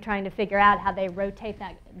suddenly trying to figure out how they rotate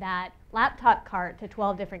that laptop cart to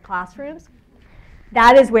 12 different classrooms,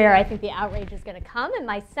 that is where I think the outrage is going to come, and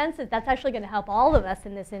my sense is that's actually going to help all of us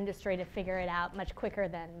in this industry to figure it out much quicker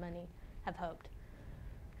than many have hoped.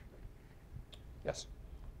 Yes.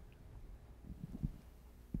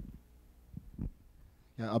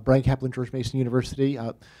 Brian Kaplan, George Mason University.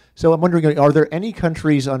 So I'm wondering, are there any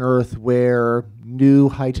countries on Earth where new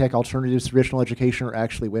high-tech alternatives to traditional education are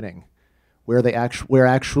actually winning, where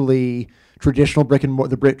actually traditional brick and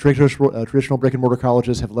mortar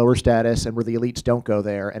colleges have lower status, and where the elites don't go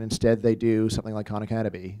there, and instead they do something like Khan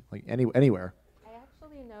Academy, like anywhere? I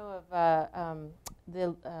actually know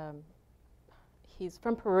of he's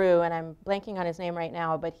from Peru, and I'm blanking on his name right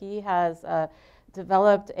now, but he has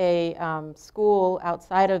developed a school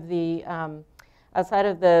outside of the outside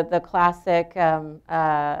of the classic,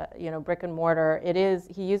 brick and mortar,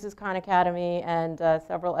 he uses Khan Academy and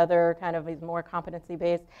several other kind of more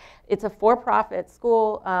competency-based. It's a for-profit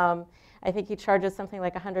school. I think he charges something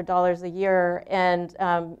like $100 a year, and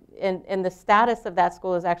the status of that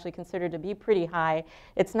school is actually considered to be pretty high.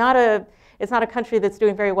 It's not a country that's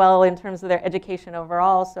doing very well in terms of their education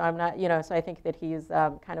overall. So I'm not, so I think that he's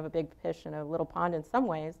kind of a big fish in a little pond in some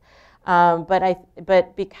ways.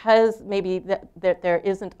 But because maybe that there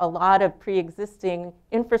isn't a lot of pre-existing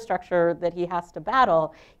infrastructure that he has to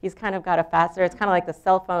battle, he's kind of got a faster. It's kind of like the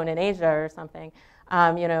cell phone in Asia or something.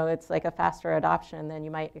 It's like a faster adoption than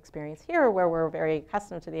you might experience here, where we're very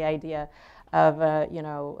accustomed to the idea of,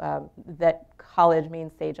 that college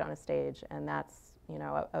means sage on a stage, and that's,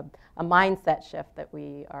 a mindset shift that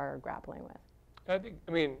we are grappling with. I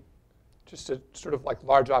mean, just a sort of like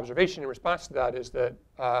large observation in response to that is that,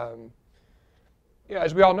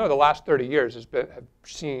 as we all know, the last 30 years have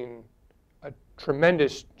seen a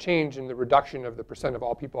tremendous change in the reduction of the percent of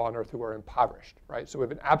all people on Earth who are impoverished, right? So we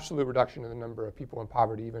have an absolute reduction in the number of people in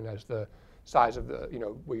poverty, even as the size of the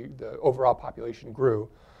overall population grew.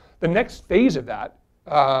 The next phase of that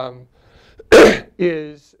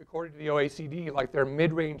is, according to the OECD, like their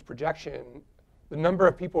mid-range projection, the number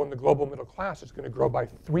of people in the global middle class is going to grow by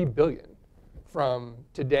 3 billion from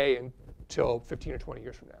today until 15 or 20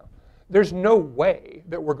 years from now. There's no way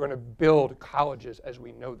that we're going to build colleges as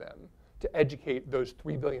we know them to educate those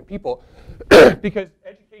 3 billion people because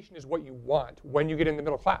education is what you want when you get in the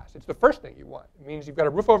middle class. It's the first thing you want. It means you've got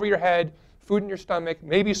a roof over your head, food in your stomach,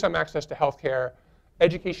 maybe some access to healthcare.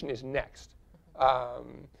 Education is next.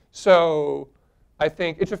 So I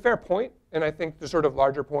think it's a fair point, and I think the sort of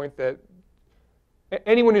larger point that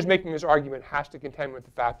anyone who's making this argument has to contend with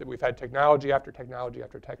the fact that we've had technology after technology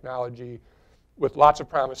after technology with lots of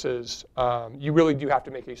promises. You really do have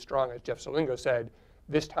to make a strong, as Jeff Solingo said,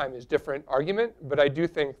 this time is different argument, but I do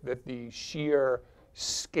think that the sheer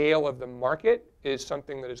scale of the market is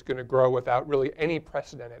something that is going to grow without really any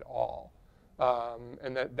precedent at all.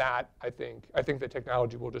 And that I think that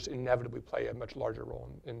technology will just inevitably play a much larger role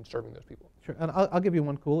in serving those people. Sure, and I'll give you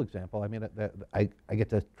one cool example. I mean, I get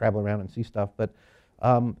to travel around and see stuff, but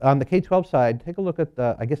on the K-12 side, take a look at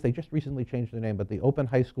I guess they just recently changed their name, but the Open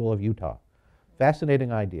High School of Utah.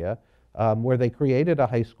 Fascinating idea, where they created a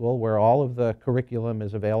high school where all of the curriculum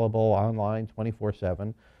is available online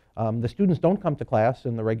 24/7. The students don't come to class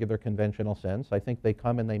in the regular conventional sense. I think they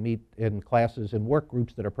come and they meet in classes and work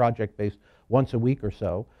groups that are project-based once a week or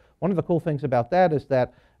so. One of the cool things about that is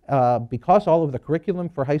that because all of the curriculum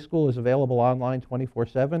for high school is available online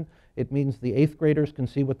 24/7, it means the 8th graders can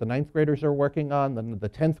see what the 9th graders are working on, then the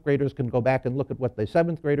 10th graders can go back and look at what the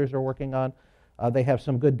 7th graders are working on. They have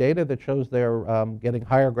some good data that shows they're getting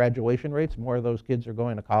higher graduation rates. More of those kids are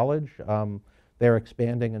going to college. They're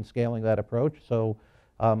expanding and scaling that approach. So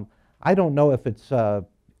I don't know if it's a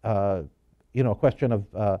question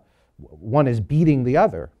of one is beating the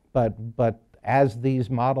other, but as these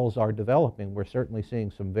models are developing, we're certainly seeing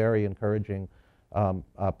some very encouraging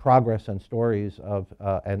progress and stories of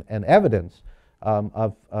and evidence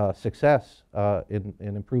of success in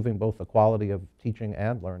improving both the quality of teaching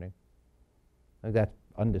and learning. I think that's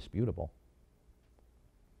undisputable.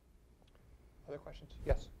 Other questions?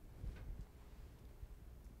 Yes.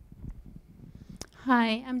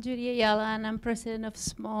 Hi, I'm Judy Ayala, and I'm president of a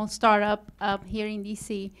small startup here in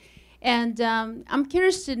DC. And I'm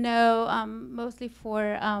curious to know, mostly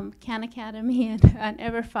for Khan Academy and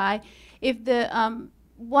EverFi, if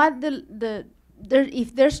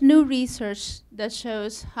if there's new research that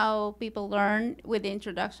shows how people learn with the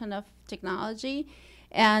introduction of technology,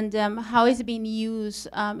 and how is it being used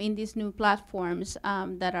in these new platforms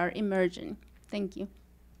that are emerging? Thank you.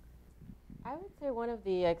 I would say one of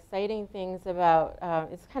the exciting things about,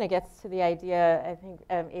 it kind of gets to the idea, I think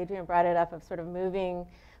Adrian brought it up, of sort of moving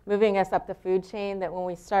us up the food chain, that when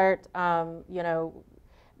we start,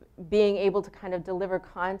 being able to kind of deliver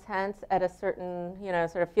content at a certain,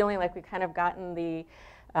 sort of feeling like we've kind of gotten the,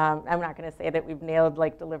 I'm not going to say that we've nailed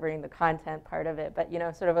like delivering the content part of it, but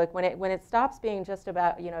sort of like when it stops being just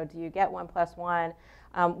about, do you get 1 + 1?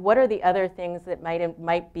 What are the other things that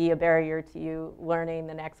might be a barrier to you learning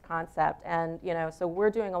the next concept? And so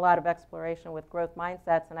we're doing a lot of exploration with growth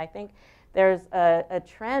mindsets, and I think there's a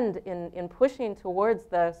trend in pushing towards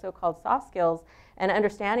the so-called soft skills and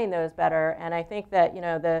understanding those better. And I think that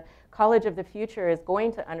the college of the future is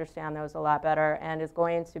going to understand those a lot better and is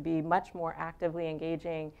going to be much more actively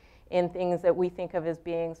engaging in things that we think of as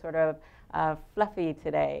being sort of fluffy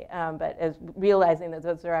today, but as realizing that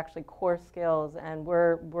those are actually core skills. And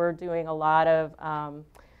we're doing a lot of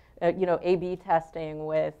A/B testing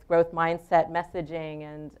with growth mindset messaging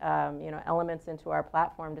and elements into our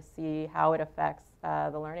platform to see how it affects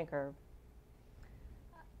the learning curve.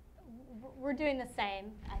 We're doing the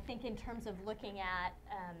same. I think in terms of looking at,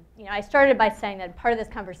 I started by saying that part of this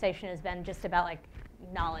conversation has been just about like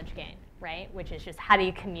knowledge gain, right? Which is just how do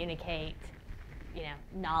you communicate,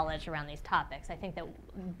 knowledge around these topics. I think that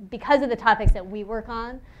because of the topics that we work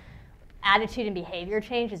on, attitude and behavior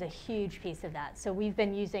change is a huge piece of that. So we've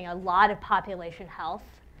been using a lot of population health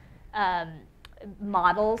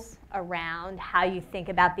models around how you think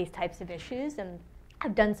about these types of issues, and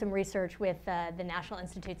I've done some research with the National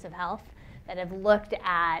Institutes of Health that have looked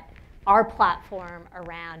at our platform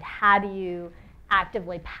around how do you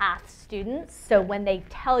actively path students. So when they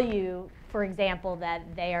tell you, for example,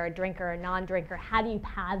 that they are a drinker or a non-drinker, how do you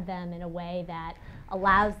path them in a way that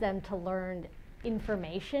allows them to learn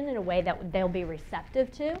information in a way that they'll be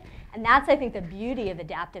receptive to? And that's, I think, the beauty of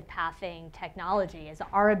adaptive pathing technology is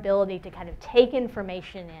our ability to kind of take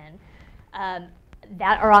information in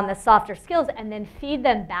that are on the softer skills and then feed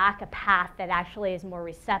them back a path that actually is more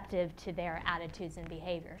receptive to their attitudes and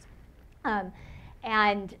behaviors.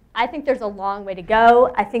 And I think there's a long way to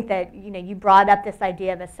go. I think that you brought up this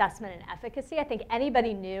idea of assessment and efficacy. I think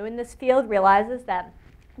anybody new in this field realizes that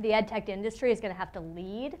the ed tech industry is going to have to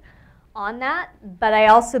lead on that. But I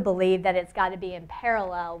also believe that it's got to be in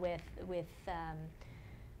parallel with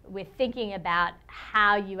thinking about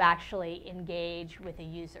how you actually engage with a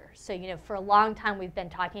user. So for a long time we've been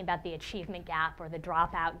talking about the achievement gap or the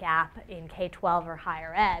dropout gap in K-12 or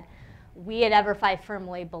higher ed. We at EverFi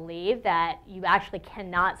firmly believe that you actually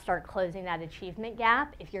cannot start closing that achievement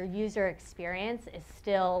gap if your user experience is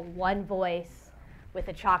still one voice with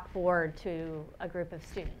a chalkboard to a group of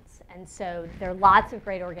students. And so there are lots of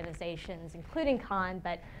great organizations, including Khan,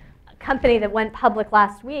 but a company that went public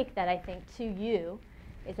last week that I think 2U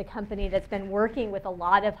is a company that's been working with a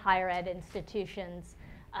lot of higher ed institutions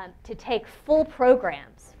to take full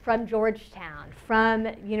programs from Georgetown, from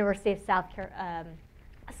University of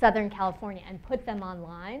Southern California, and put them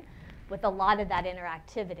online with a lot of that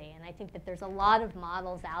interactivity. And I think that there's a lot of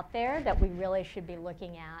models out there that we really should be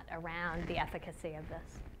looking at around the efficacy of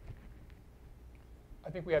this.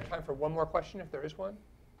 I think we have time for one more question if there is one.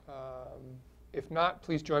 If not,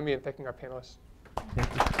 please join me in thanking our panelists.